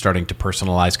consumers and starting to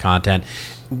personalize content,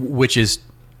 which is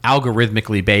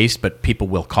algorithmically based, but people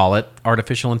will call it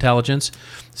artificial intelligence.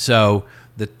 So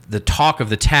the talk of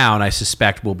the town, I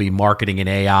suspect, will be marketing and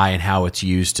AI and how it's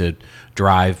used to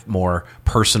drive more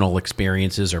personal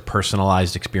experiences or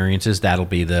personalized experiences. That'll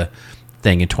be the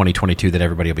thing in 2022 that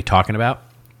everybody will be talking about.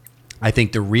 I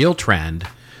think the real trend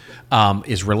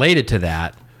is related to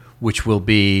that, which will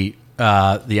be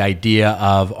the idea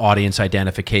of audience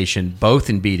identification, both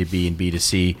in B2B and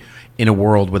B2C, in a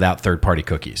world without third-party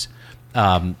cookies.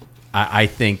 I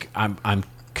think I'm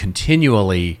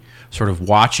continually sort of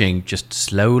watching, just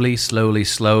slowly. It's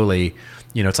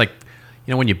like,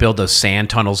 when you build those sand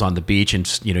tunnels on the beach,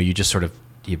 and you just sort of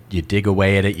you dig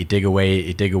away at it, you dig away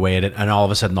at it, and all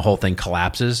of a sudden the whole thing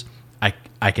collapses.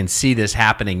 I can see this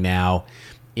happening now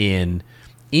in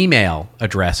email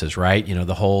addresses, right?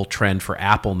 The whole trend for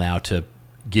Apple now to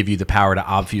give you the power to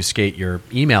obfuscate your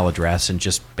email address and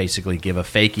just basically give a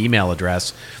fake email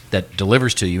address that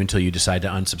delivers to you until you decide to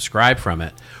unsubscribe from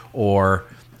it, or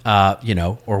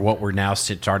what we're now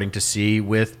starting to see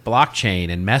with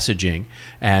blockchain and messaging,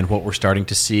 and what we're starting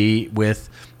to see with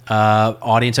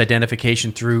audience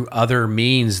identification through other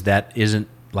means that isn't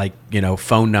like,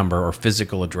 phone number or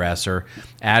physical address or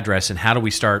address, and how do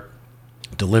we start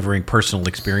delivering personal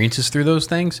experiences through those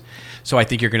things. So I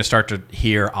think you're going to start to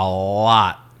hear a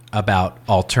lot about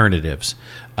alternatives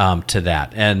to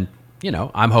that. And,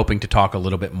 I'm hoping to talk a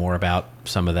little bit more about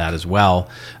some of that as well,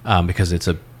 because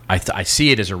I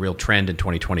see it as a real trend in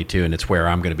 2022, and it's where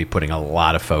I'm going to be putting a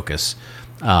lot of focus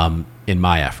in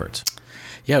my efforts.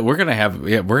 Yeah, we're gonna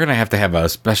have to have a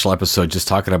special episode just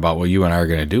talking about what you and I are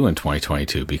going to do in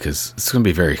 2022, because it's going to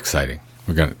be very exciting.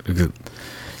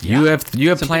 You have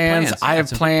plans. I have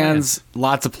plans.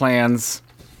 Lots of plans.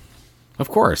 Of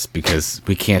course, because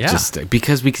we can't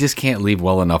we just can't leave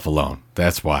well enough alone.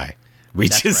 That's why we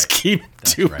keep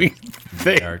doing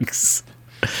things.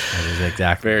 That is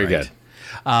exactly very right. Good.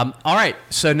 All right.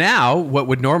 So now, what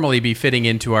would normally be fitting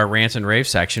into our rants and rave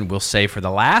section, we'll say for the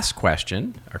last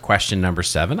question, or question number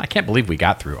 7. I can't believe we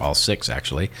got through all 6,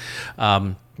 actually.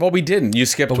 Well, we didn't. You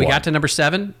skipped one. But we got to number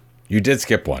 7. You did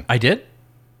skip one. I did?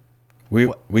 We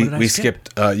skipped.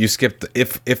 You skipped.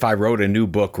 If I wrote a new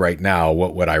book right now,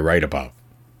 what would I write about?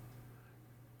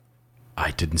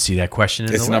 I didn't see that question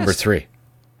in the list. It's number 3.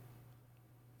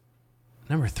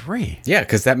 Number 3? Yeah,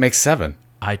 because that makes 7.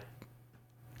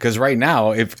 Because right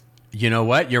now, if... You know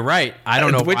what? You're right. I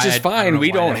don't know. Which is fine.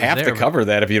 We don't have to cover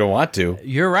that if you don't want to.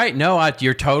 You're right. No,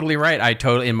 you're totally right.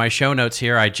 In my show notes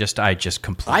here, I just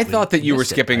completely. I thought that you were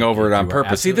skipping over it on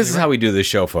purpose. See, this is how we do this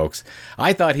show, folks.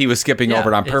 I thought he was skipping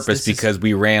over it on purpose because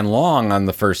we ran long on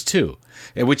the first 2.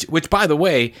 Which, by the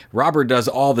way, Robert does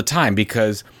all the time,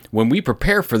 because when we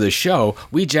prepare for this show,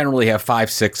 we generally have 5,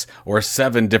 6, or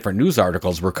 7 different news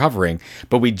articles we're covering,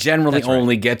 but we generally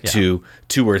only get to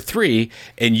 2 or 3,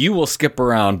 and you will skip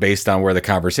around based on where the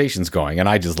conversation's going, and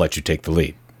I just let you take the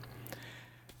lead.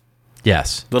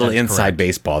 Yes. Little inside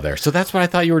baseball there. So that's what I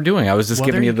thought you were doing. I was just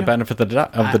giving you the benefit of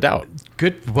the doubt.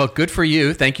 Good. Well, good for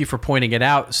you. Thank you for pointing it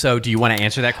out. So do you want to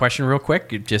answer that question real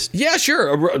quick? Yeah,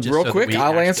 sure. Real quick.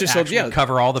 I'll answer. So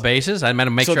cover all the bases. I'm going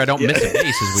to make sure I don't miss a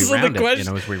base as we round it.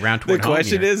 As we round toward home. The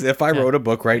question is, if I wrote a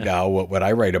book right now, what would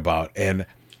I write about? And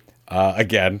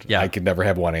again, I could never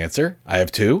have one answer. I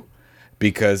have 2.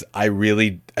 Because I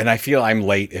feel I'm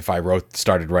late if I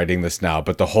started writing this now,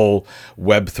 but the whole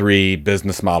Web3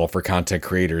 business model for content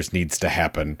creators needs to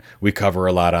happen. We cover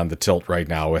a lot on the Tilt right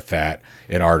now with that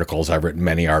in articles. I've written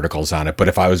many articles on it. But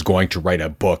if I was going to write a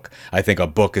book, I think a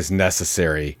book is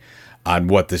necessary on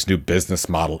what this new business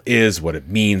model is, what it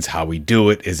means, how we do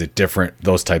it, is it different,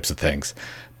 those types of things.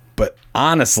 But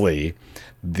honestly,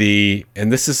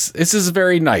 and this is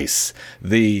very nice,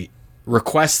 the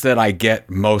request that I get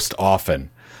most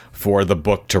often for the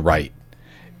book to write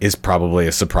is probably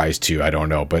a surprise to you. I don't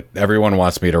know, but everyone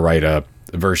wants me to write a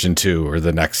version 2 or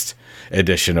the next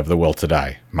edition of The Will to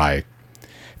Die, my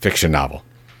fiction novel,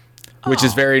 which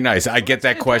is very nice. I get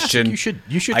that question. You should.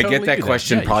 I get that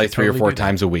question probably 3 or 4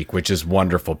 times a week, which is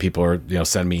wonderful. People are,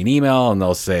 send me an email and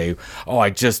they'll say, "Oh,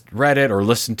 I just read it or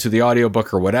listened to the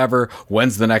audiobook or whatever.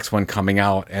 When's the next one coming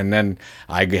out?" And then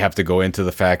I have to go into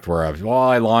the fact where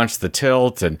I launched the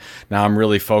Tilt and now I'm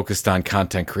really focused on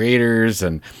content creators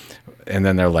and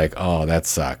then they're like, "Oh, that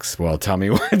sucks." Well, tell me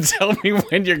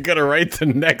when you're gonna write the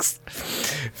next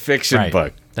fiction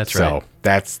book. That's right. So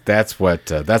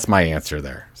that's my answer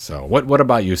there. So what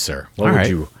about you, sir? What would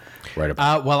you write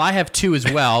about? Well, I have 2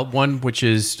 as well. One which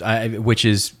is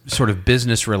sort of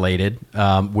business related,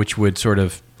 which would sort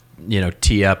of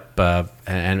tee up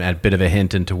and a bit of a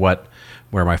hint into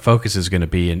where my focus is going to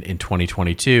be in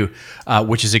 2022,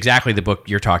 which is exactly the book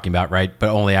you're talking about, right? But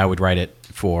only I would write it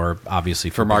for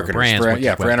marketers, brands,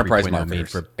 for enterprise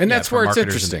marketers, and that's where it's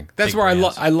interesting. That's where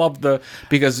I love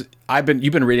because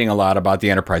you've been reading a lot about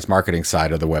the enterprise marketing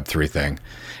side of the Web3 thing,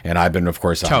 and I've been, of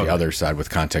course, on the other side with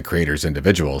content creators,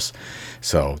 individuals.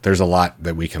 So there's a lot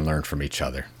that we can learn from each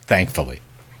other, thankfully.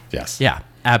 Yes. Yeah,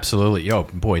 absolutely. Oh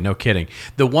boy, no kidding.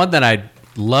 The one that I'd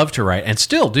love to write, and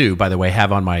still do, by the way,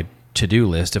 have on my to-do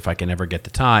list if I can ever get the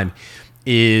time,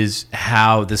 is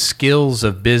how the skills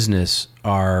of business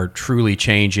are truly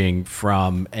changing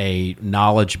from a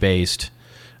knowledge-based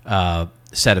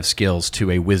set of skills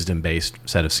to a wisdom-based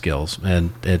set of skills.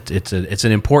 And it's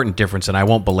an important difference, and I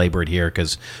won't belabor it here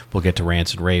because we'll get to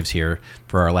rants and raves here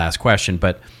for our last question.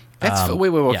 But that's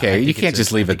okay. You can't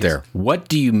just leave it there. What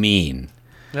do you mean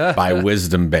by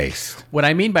wisdom-based? What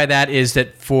I mean by that is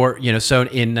that so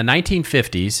in the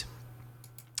 1950s,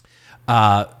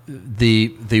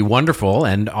 the wonderful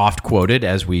and oft quoted,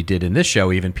 as we did in this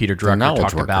show, even Peter Drucker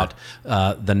talked about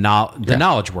the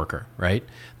knowledge worker, right?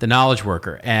 The knowledge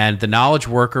worker. And the knowledge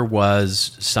worker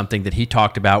was something that he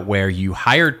talked about where you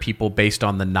hired people based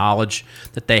on the knowledge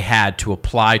that they had to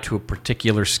apply to a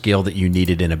particular skill that you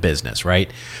needed in a business,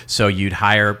 right? So you'd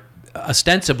hire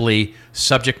ostensibly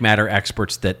subject matter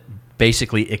experts that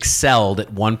basically excelled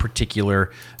at one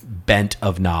particular bent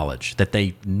of knowledge, that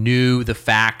they knew the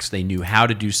facts, they knew how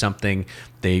to do something,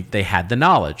 they had the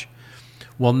knowledge.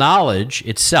 Well, knowledge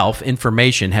itself,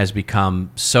 information, has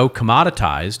become so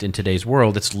commoditized in today's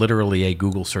world, it's literally a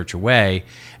Google search away.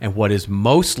 And what is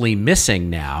mostly missing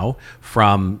now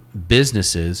from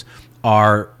businesses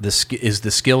is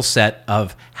the skill set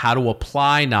of how to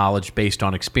apply knowledge based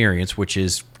on experience, which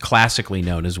is classically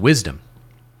known as wisdom,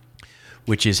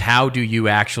 which is how do you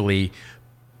actually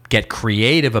get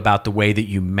creative about the way that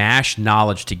you mash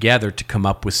knowledge together to come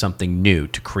up with something new,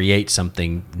 to create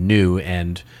something new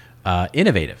and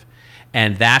innovative.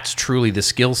 And that's truly the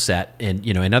skill set. And,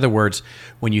 in other words,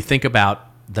 when you think about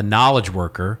the knowledge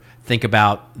worker, think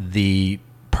about the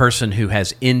person who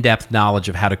has in-depth knowledge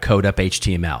of how to code up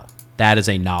HTML. That is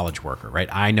a knowledge worker, right?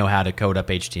 I know how to code up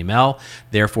HTML,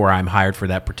 therefore I'm hired for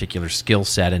that particular skill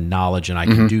set and knowledge, and I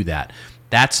can do that.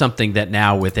 that's something that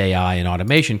now with AI and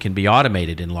automation can be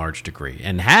automated in large degree,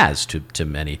 and has to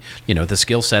many. The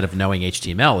skill set of knowing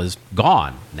HTML is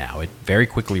gone now. It very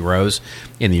quickly rose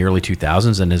in the early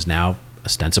 2000s and has now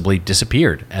ostensibly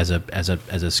disappeared as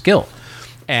a skill.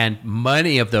 And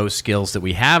many of those skills that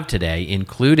we have today,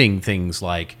 including things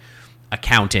like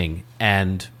accounting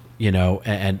and the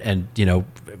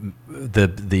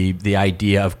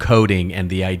idea of coding and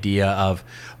the idea of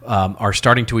are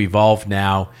starting to evolve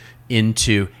now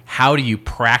into how do you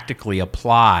practically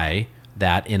apply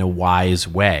that in a wise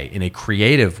way, in a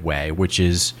creative way, which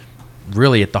is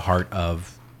really at the heart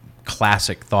of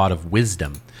classic thought of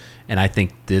wisdom. And I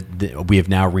think that we have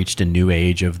now reached a new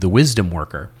age of the wisdom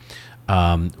worker,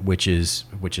 which is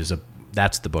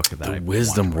that's the book that I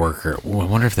wisdom worker. Ooh, I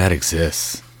wonder if that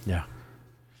exists. Yeah.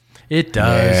 It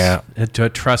does. Yeah.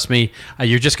 Trust me,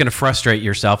 you're just going to frustrate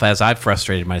yourself, as I've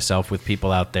frustrated myself with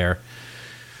people out there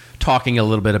talking a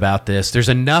little bit about this. There's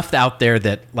enough out there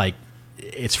that like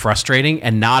it's frustrating,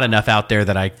 and not enough out there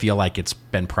that I feel like it's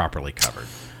been properly covered.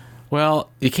 Well,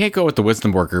 you can't go with the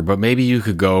wisdom worker, but maybe you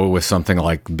could go with something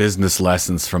like business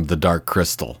lessons from the Dark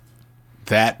Crystal.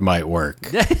 That might work.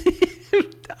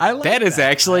 I like that. Is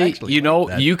actually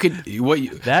you could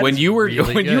when you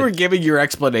were giving your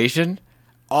explanation.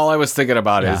 All I was thinking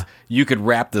about is you could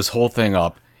wrap this whole thing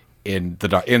up in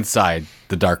inside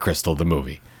the Dark Crystal, the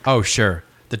movie. Oh, sure.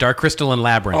 The Dark Crystal and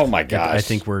Labyrinth. Oh my gosh. I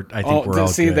think we're all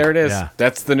see, good. There it is. Yeah.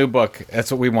 That's the new book.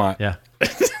 That's what we want. Yeah.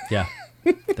 Yeah.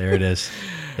 There it is.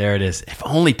 There it is. If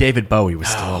only David Bowie was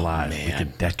still alive.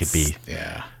 Man. That could be.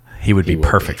 Yeah. He would be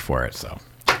perfect for it. So.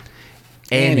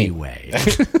 Anyway.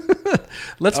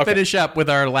 Let's finish up with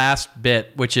our last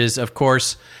bit, which is, of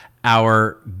course,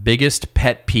 our biggest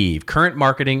pet peeve. Current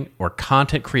marketing or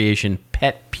content creation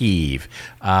pet peeve.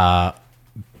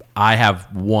 I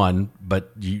have one,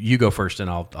 but you go first, and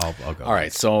I'll go. All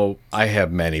right. So I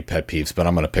have many pet peeves, but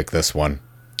I'm going to pick this one.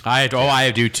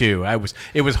 I do too.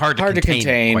 It was hard to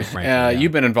contain. Quite frankly, yeah.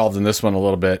 You've been involved in this one a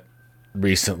little bit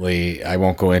recently. I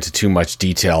won't go into too much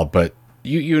detail, but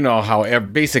you know how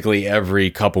basically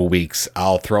every couple weeks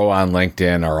I'll throw on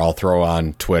LinkedIn or I'll throw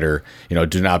on Twitter,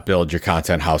 do not build your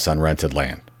content house on rented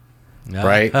land. No.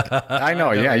 Right? I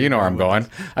know. Yeah, you know where I'm going.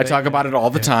 I talk about it all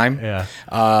the time.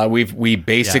 Yeah. We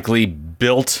basically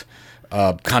built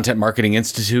Content Marketing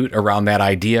Institute around that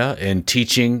idea and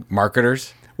teaching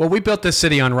marketers. Well, we built this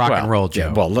city on rock and roll, Joe.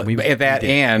 Yeah, well,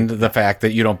 the fact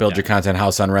that you don't build your content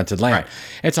house on rented land. Right.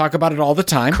 And talk about it all the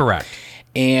time. Correct.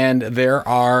 And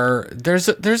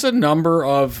there's a number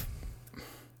of...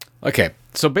 Okay,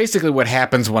 so basically what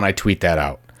happens when I tweet that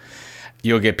out,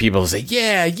 you'll get people to say,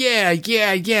 yeah.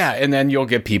 And then you'll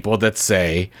get people that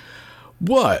say,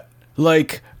 what?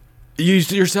 Like...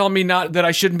 You're telling me not that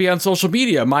I shouldn't be on social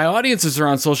media. My audiences are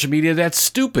on social media. That's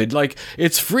stupid. Like,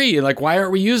 it's free. Like, why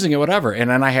aren't we using it? Whatever. And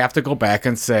then I have to go back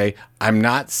and say, I'm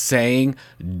not saying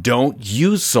don't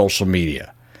use social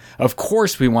media. Of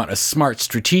course, we want a smart,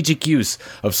 strategic use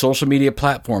of social media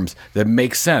platforms that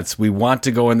makes sense. We want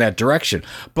to go in that direction.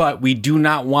 But we do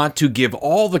not want to give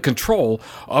all the control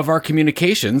of our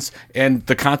communications and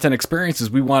the content experiences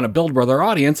we want to build with our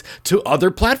audience to other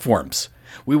platforms.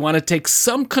 We want to take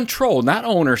some control, not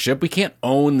ownership. We can't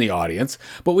own the audience,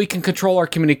 but we can control our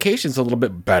communications a little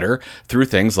bit better through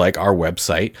things like our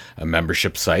website, a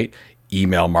membership site,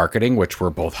 email marketing, which we're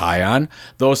both high on,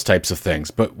 those types of things.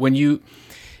 But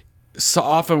so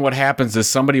often what happens is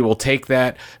somebody will take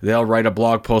that, they'll write a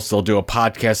blog post, they'll do a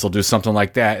podcast, they'll do something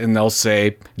like that, and they'll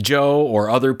say, Joe or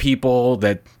other people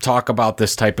that talk about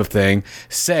this type of thing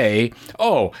say,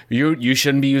 oh, you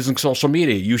shouldn't be using social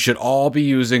media. You should all be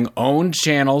using owned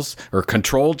channels or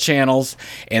controlled channels,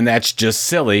 and that's just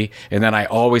silly. And then I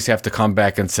always have to come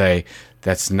back and say,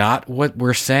 that's not what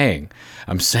we're saying.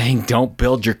 I'm saying don't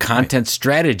build your content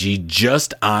strategy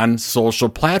just on social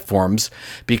platforms,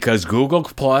 because Google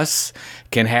Plus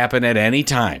can happen at any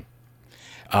time.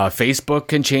 Facebook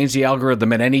can change the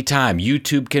algorithm at any time.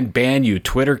 YouTube can ban you.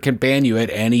 Twitter can ban you at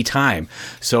any time.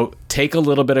 So take a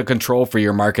little bit of control for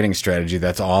your marketing strategy.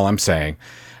 That's all I'm saying.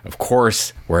 Of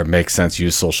course, where it makes sense,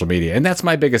 use social media. And that's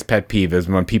my biggest pet peeve, is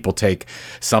when people take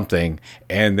something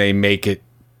and they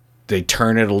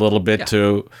turn it a little bit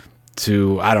to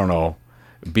I don't know,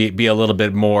 be a little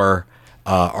bit more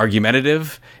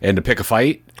argumentative and to pick a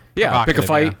fight. Yeah, pick a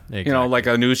fight. Yeah, exactly. Like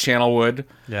a news channel would.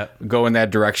 Yeah. Go in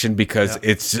that direction because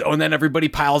and then everybody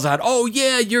piles on. Oh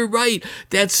yeah, you're right.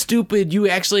 That's stupid. You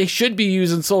actually should be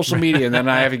using social media. And then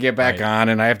I have to get back on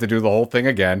and I have to do the whole thing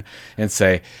again and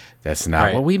say, that's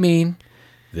not what we mean.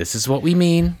 This is what we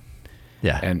mean.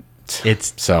 Yeah. And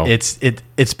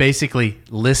it's basically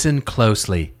listen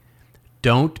closely.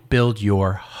 Don't build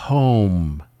your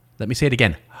home. Let me say it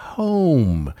again.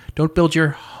 Home. Don't build your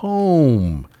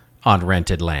home on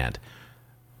rented land.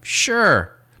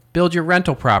 Sure, build your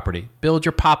rental property, build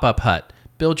your pop-up hut,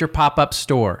 build your pop-up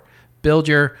store,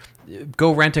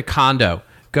 go rent a condo,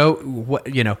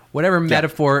 whatever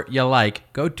metaphor you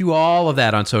like, go do all of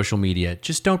that on social media.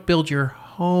 Just don't build your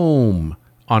home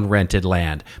on rented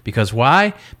land. Because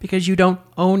why? Because you don't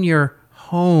own your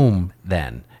home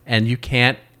then, and you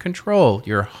can't control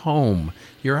your home.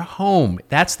 Your home.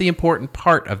 That's the important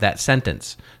part of that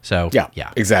sentence. So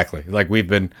yeah, exactly. Like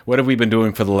what have we been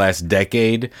doing for the last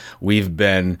decade? We've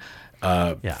been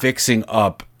fixing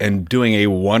up and doing a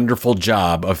wonderful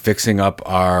job of fixing up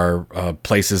our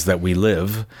places that we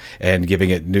live and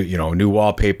giving it new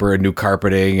wallpaper and new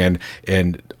carpeting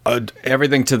and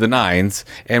everything to the nines.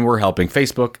 And we're helping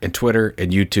Facebook and Twitter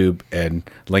and YouTube and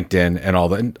LinkedIn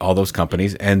and all those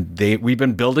companies. And we've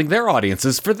been building their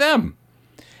audiences for them.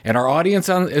 And our audience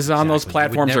is on those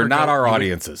platforms are not our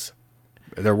audiences.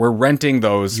 We're renting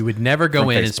those. You would never go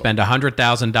in and spend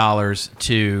 $100,000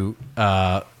 to.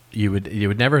 You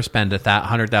would never spend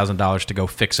 $100,000 to go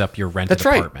fix up your rented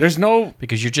apartment. That's right.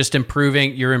 Because you're just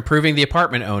improving the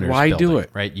apartment owner's Why building, do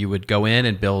it? Right? You would go in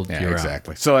and build your own.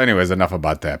 Exactly. So anyways, enough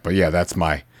about that. But yeah, that's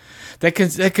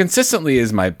that consistently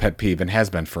is my pet peeve and has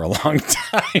been for a long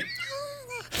time.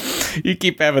 You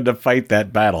keep having to fight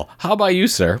that battle. How about you,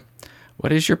 sir?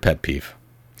 What is your pet peeve?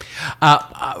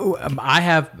 I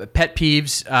have pet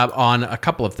peeves on a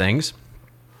couple of things.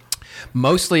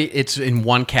 Mostly it's in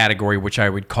one category, which I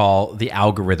would call the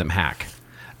algorithm hack.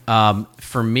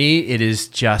 For me, it is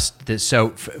just this. So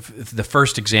the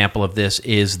first example of this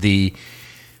is the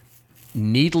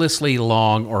needlessly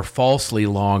long or falsely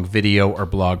long video or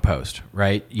blog post,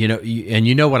 right? And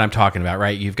you know what I'm talking about,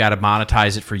 right? You've got to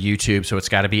monetize it for YouTube, so it's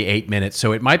got to be 8 minutes.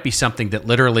 So it might be something that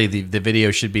literally the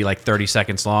video should be like 30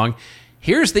 seconds long.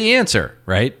 Here's the answer,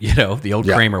 right? The old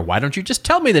Kramer, why don't you just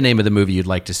tell me the name of the movie you'd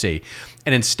like to see?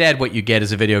 And instead what you get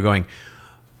is a video going,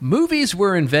 movies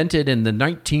were invented in the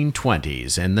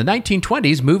 1920s. In the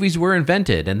 1920s, movies were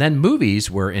invented. And then movies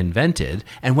were invented.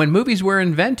 And when movies were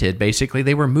invented, basically,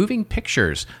 they were moving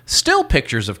pictures. Still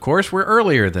pictures, of course, were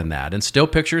earlier than that. And still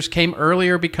pictures came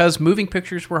earlier because moving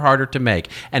pictures were harder to make.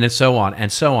 And so on,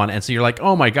 and so on. And so you're like,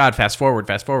 oh my God, fast forward,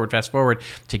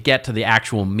 to get to the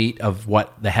actual meat of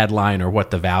what the headline or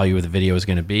what the value of the video is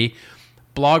going to be.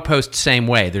 Blog post, same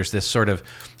way. There's this sort of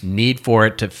need for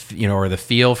it to, or the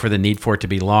feel for the need for it to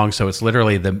be long. So it's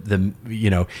literally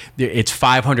it's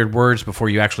 500 words before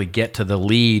you actually get to the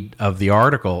lead of the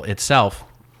article itself.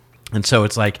 And so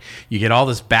it's like you get all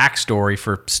this backstory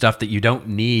for stuff that you don't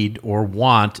need or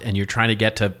want, and you're trying to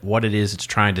get to what it is it's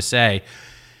trying to say.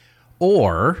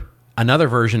 Or another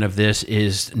version of this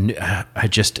is the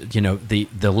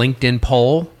LinkedIn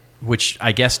poll, which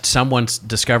I guess someone's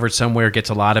discovered somewhere gets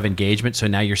a lot of engagement. So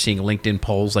now you're seeing LinkedIn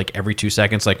polls like every 2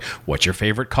 seconds, like, what's your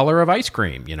favorite color of ice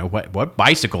cream? What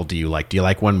bicycle do you like? Do you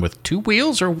like one with 2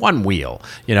 wheels or 1 wheel?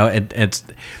 And it's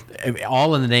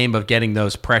all in the name of getting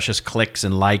those precious clicks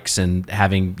and likes and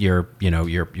having your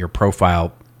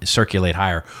profile circulate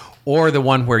higher. Or the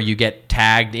one where you get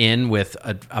tagged in with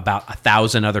about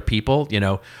 1,000 other people.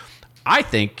 I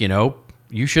think,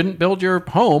 you shouldn't build your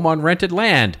home on rented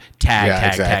land.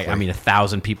 Tag. I mean,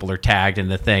 1,000 people are tagged in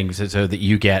the thing so that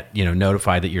you get,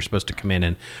 notified that you're supposed to come in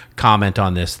and comment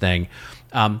on this thing.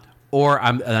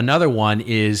 Another one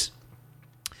is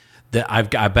that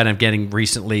I'm getting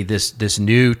recently this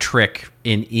new trick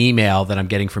in email that I'm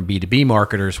getting from B2B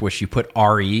marketers, which you put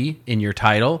RE in your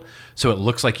title, so it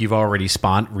looks like you've already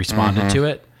responded to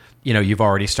it. You've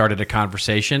already started a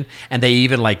conversation, and they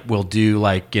even will do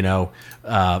like the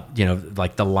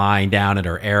line down it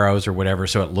or arrows or whatever.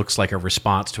 So it looks like a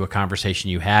response to a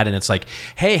conversation you had. And it's like,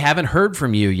 hey, haven't heard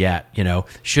from you yet.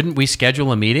 Shouldn't we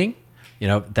schedule a meeting?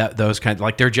 Those kinds,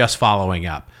 like they're just following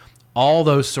up. All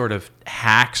those sort of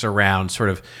hacks around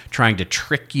sort of trying to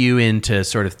trick you into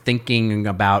sort of thinking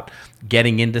about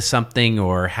getting into something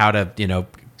or how to,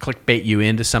 clickbait you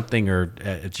into something, or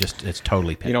it's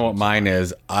totally petty. You know what mine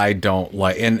is? I don't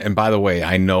like, and by the way,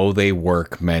 I know they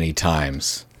work many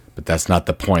times, but that's not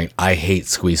the point. I hate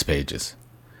squeeze pages.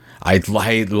 I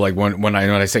hate, like, when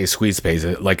I say squeeze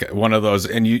pages, like one of those,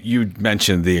 and you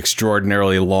mentioned the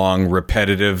extraordinarily long,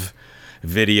 repetitive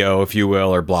video, if you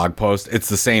will, or blog post. It's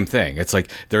the same thing. It's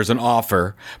like there's an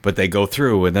offer, but they go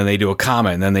through and then they do a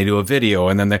comment and then they do a video,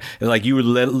 and then they you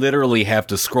literally have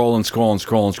to scroll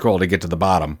to get to the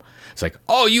bottom. It's like,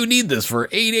 oh, you need this for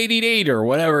 $8.88 or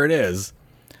whatever it is.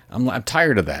 I'm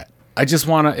tired of that. I just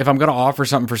want to, if I'm going to offer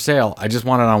something for sale, I just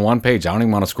want it on one page. I don't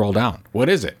even want to scroll down. What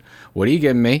is it? What are you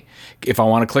giving me? If I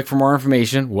want to click for more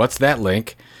information, what's that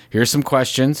link? Here's some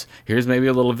questions. Here's maybe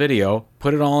a little video.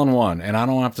 Put it all in one, and I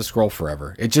don't have to scroll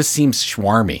forever. It just seems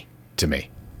schwarmy to me.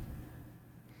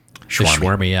 The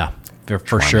schwarmy, yeah.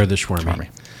 For sure, the schwarmy.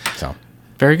 So,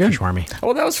 very good. Schwarmy.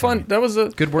 Oh, that was fun. That was a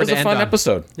good word. That was a fun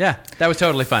episode. Yeah, that was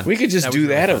totally fun. We could just do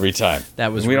that every time.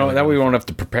 That was we won't have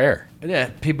to prepare. Yeah,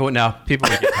 people would get tired. People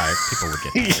would get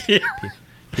tired. Yeah.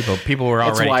 People were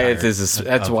already tired.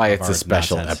 That's why it's a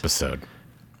special episode.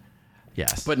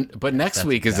 Yes. But next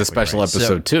week is a special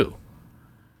episode too.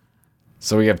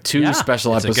 So we have two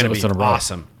special episodes in a row.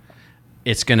 Awesome.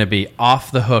 It's going to be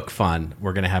off the hook fun.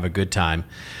 We're going to have a good time.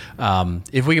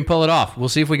 If we can pull it off, we'll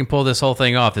see if we can pull this whole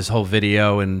thing off, this whole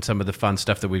video and some of the fun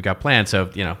stuff that we've got planned.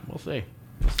 So, we'll see.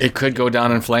 It could go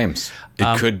down in flames.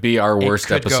 It could be our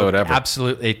worst episode ever.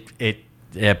 Absolutely.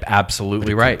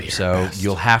 Absolutely right. So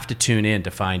you'll have to tune in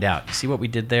to find out. You see what we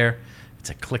did there? It's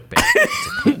a clickbait.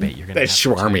 You're going to have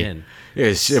to tune in.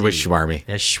 It was schwarmy.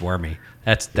 That's schwarmy.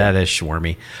 That is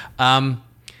schwarmy.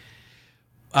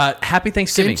 Happy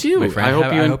Thanksgiving, to you. My friend.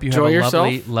 I hope you enjoy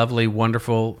yourself. Lovely,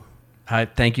 wonderful.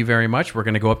 Thank you very much. We're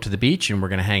going to go up to the beach and we're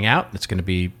going to hang out. It's going to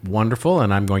be wonderful,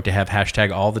 and I'm going to have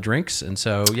 #all the drinks. And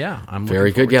so, I'm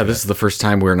very good. Yeah, this is the first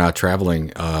time we're not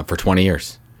traveling for 20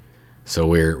 years. So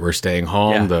we're staying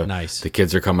home. Nice. The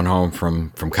kids are coming home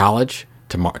from college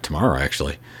tomorrow,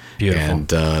 actually. Beautiful.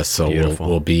 And so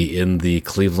we'll be in the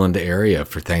Cleveland area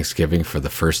for Thanksgiving for the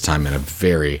first time in a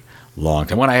very long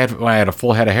time. When I had a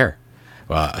full head of hair.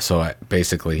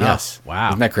 Basically, yes. Wow.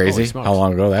 Isn't that crazy? How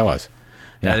long ago that was?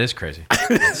 Yeah. That is crazy.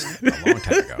 That's a long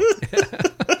time ago.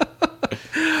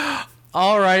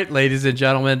 All right, ladies and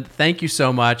gentlemen, thank you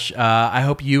so much. I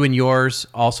hope you and yours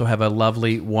also have a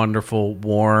lovely, wonderful,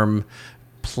 warm,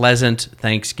 pleasant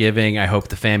Thanksgiving. I hope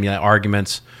the family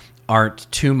arguments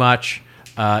aren't too much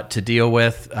to deal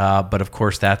with, but of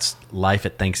course that's life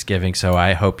at Thanksgiving. So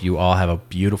I hope you all have a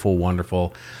beautiful,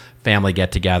 wonderful family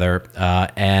get together.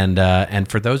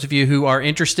 And for those of you who are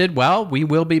interested, well, we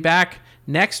will be back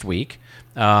next week.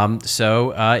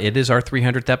 So it is our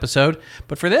 300th episode.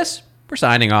 But for this, we're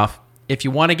signing off. If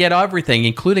you want to get everything,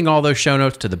 including all those show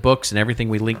notes to the books and everything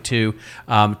we linked to,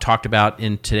 talked about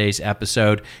in today's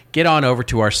episode, get on over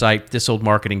to our site,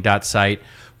 thisoldmarketing.site.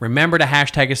 Remember to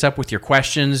hashtag us up with your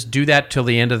questions. Do that till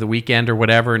the end of the weekend or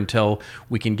whatever, until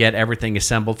we can get everything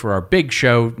assembled for our big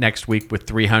show next week with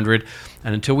 300.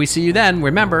 And until we see you then,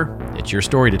 remember, it's your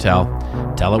story to tell.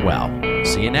 Tell it well.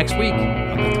 See you next week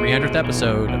on the 300th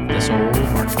episode of This Old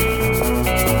Marketing.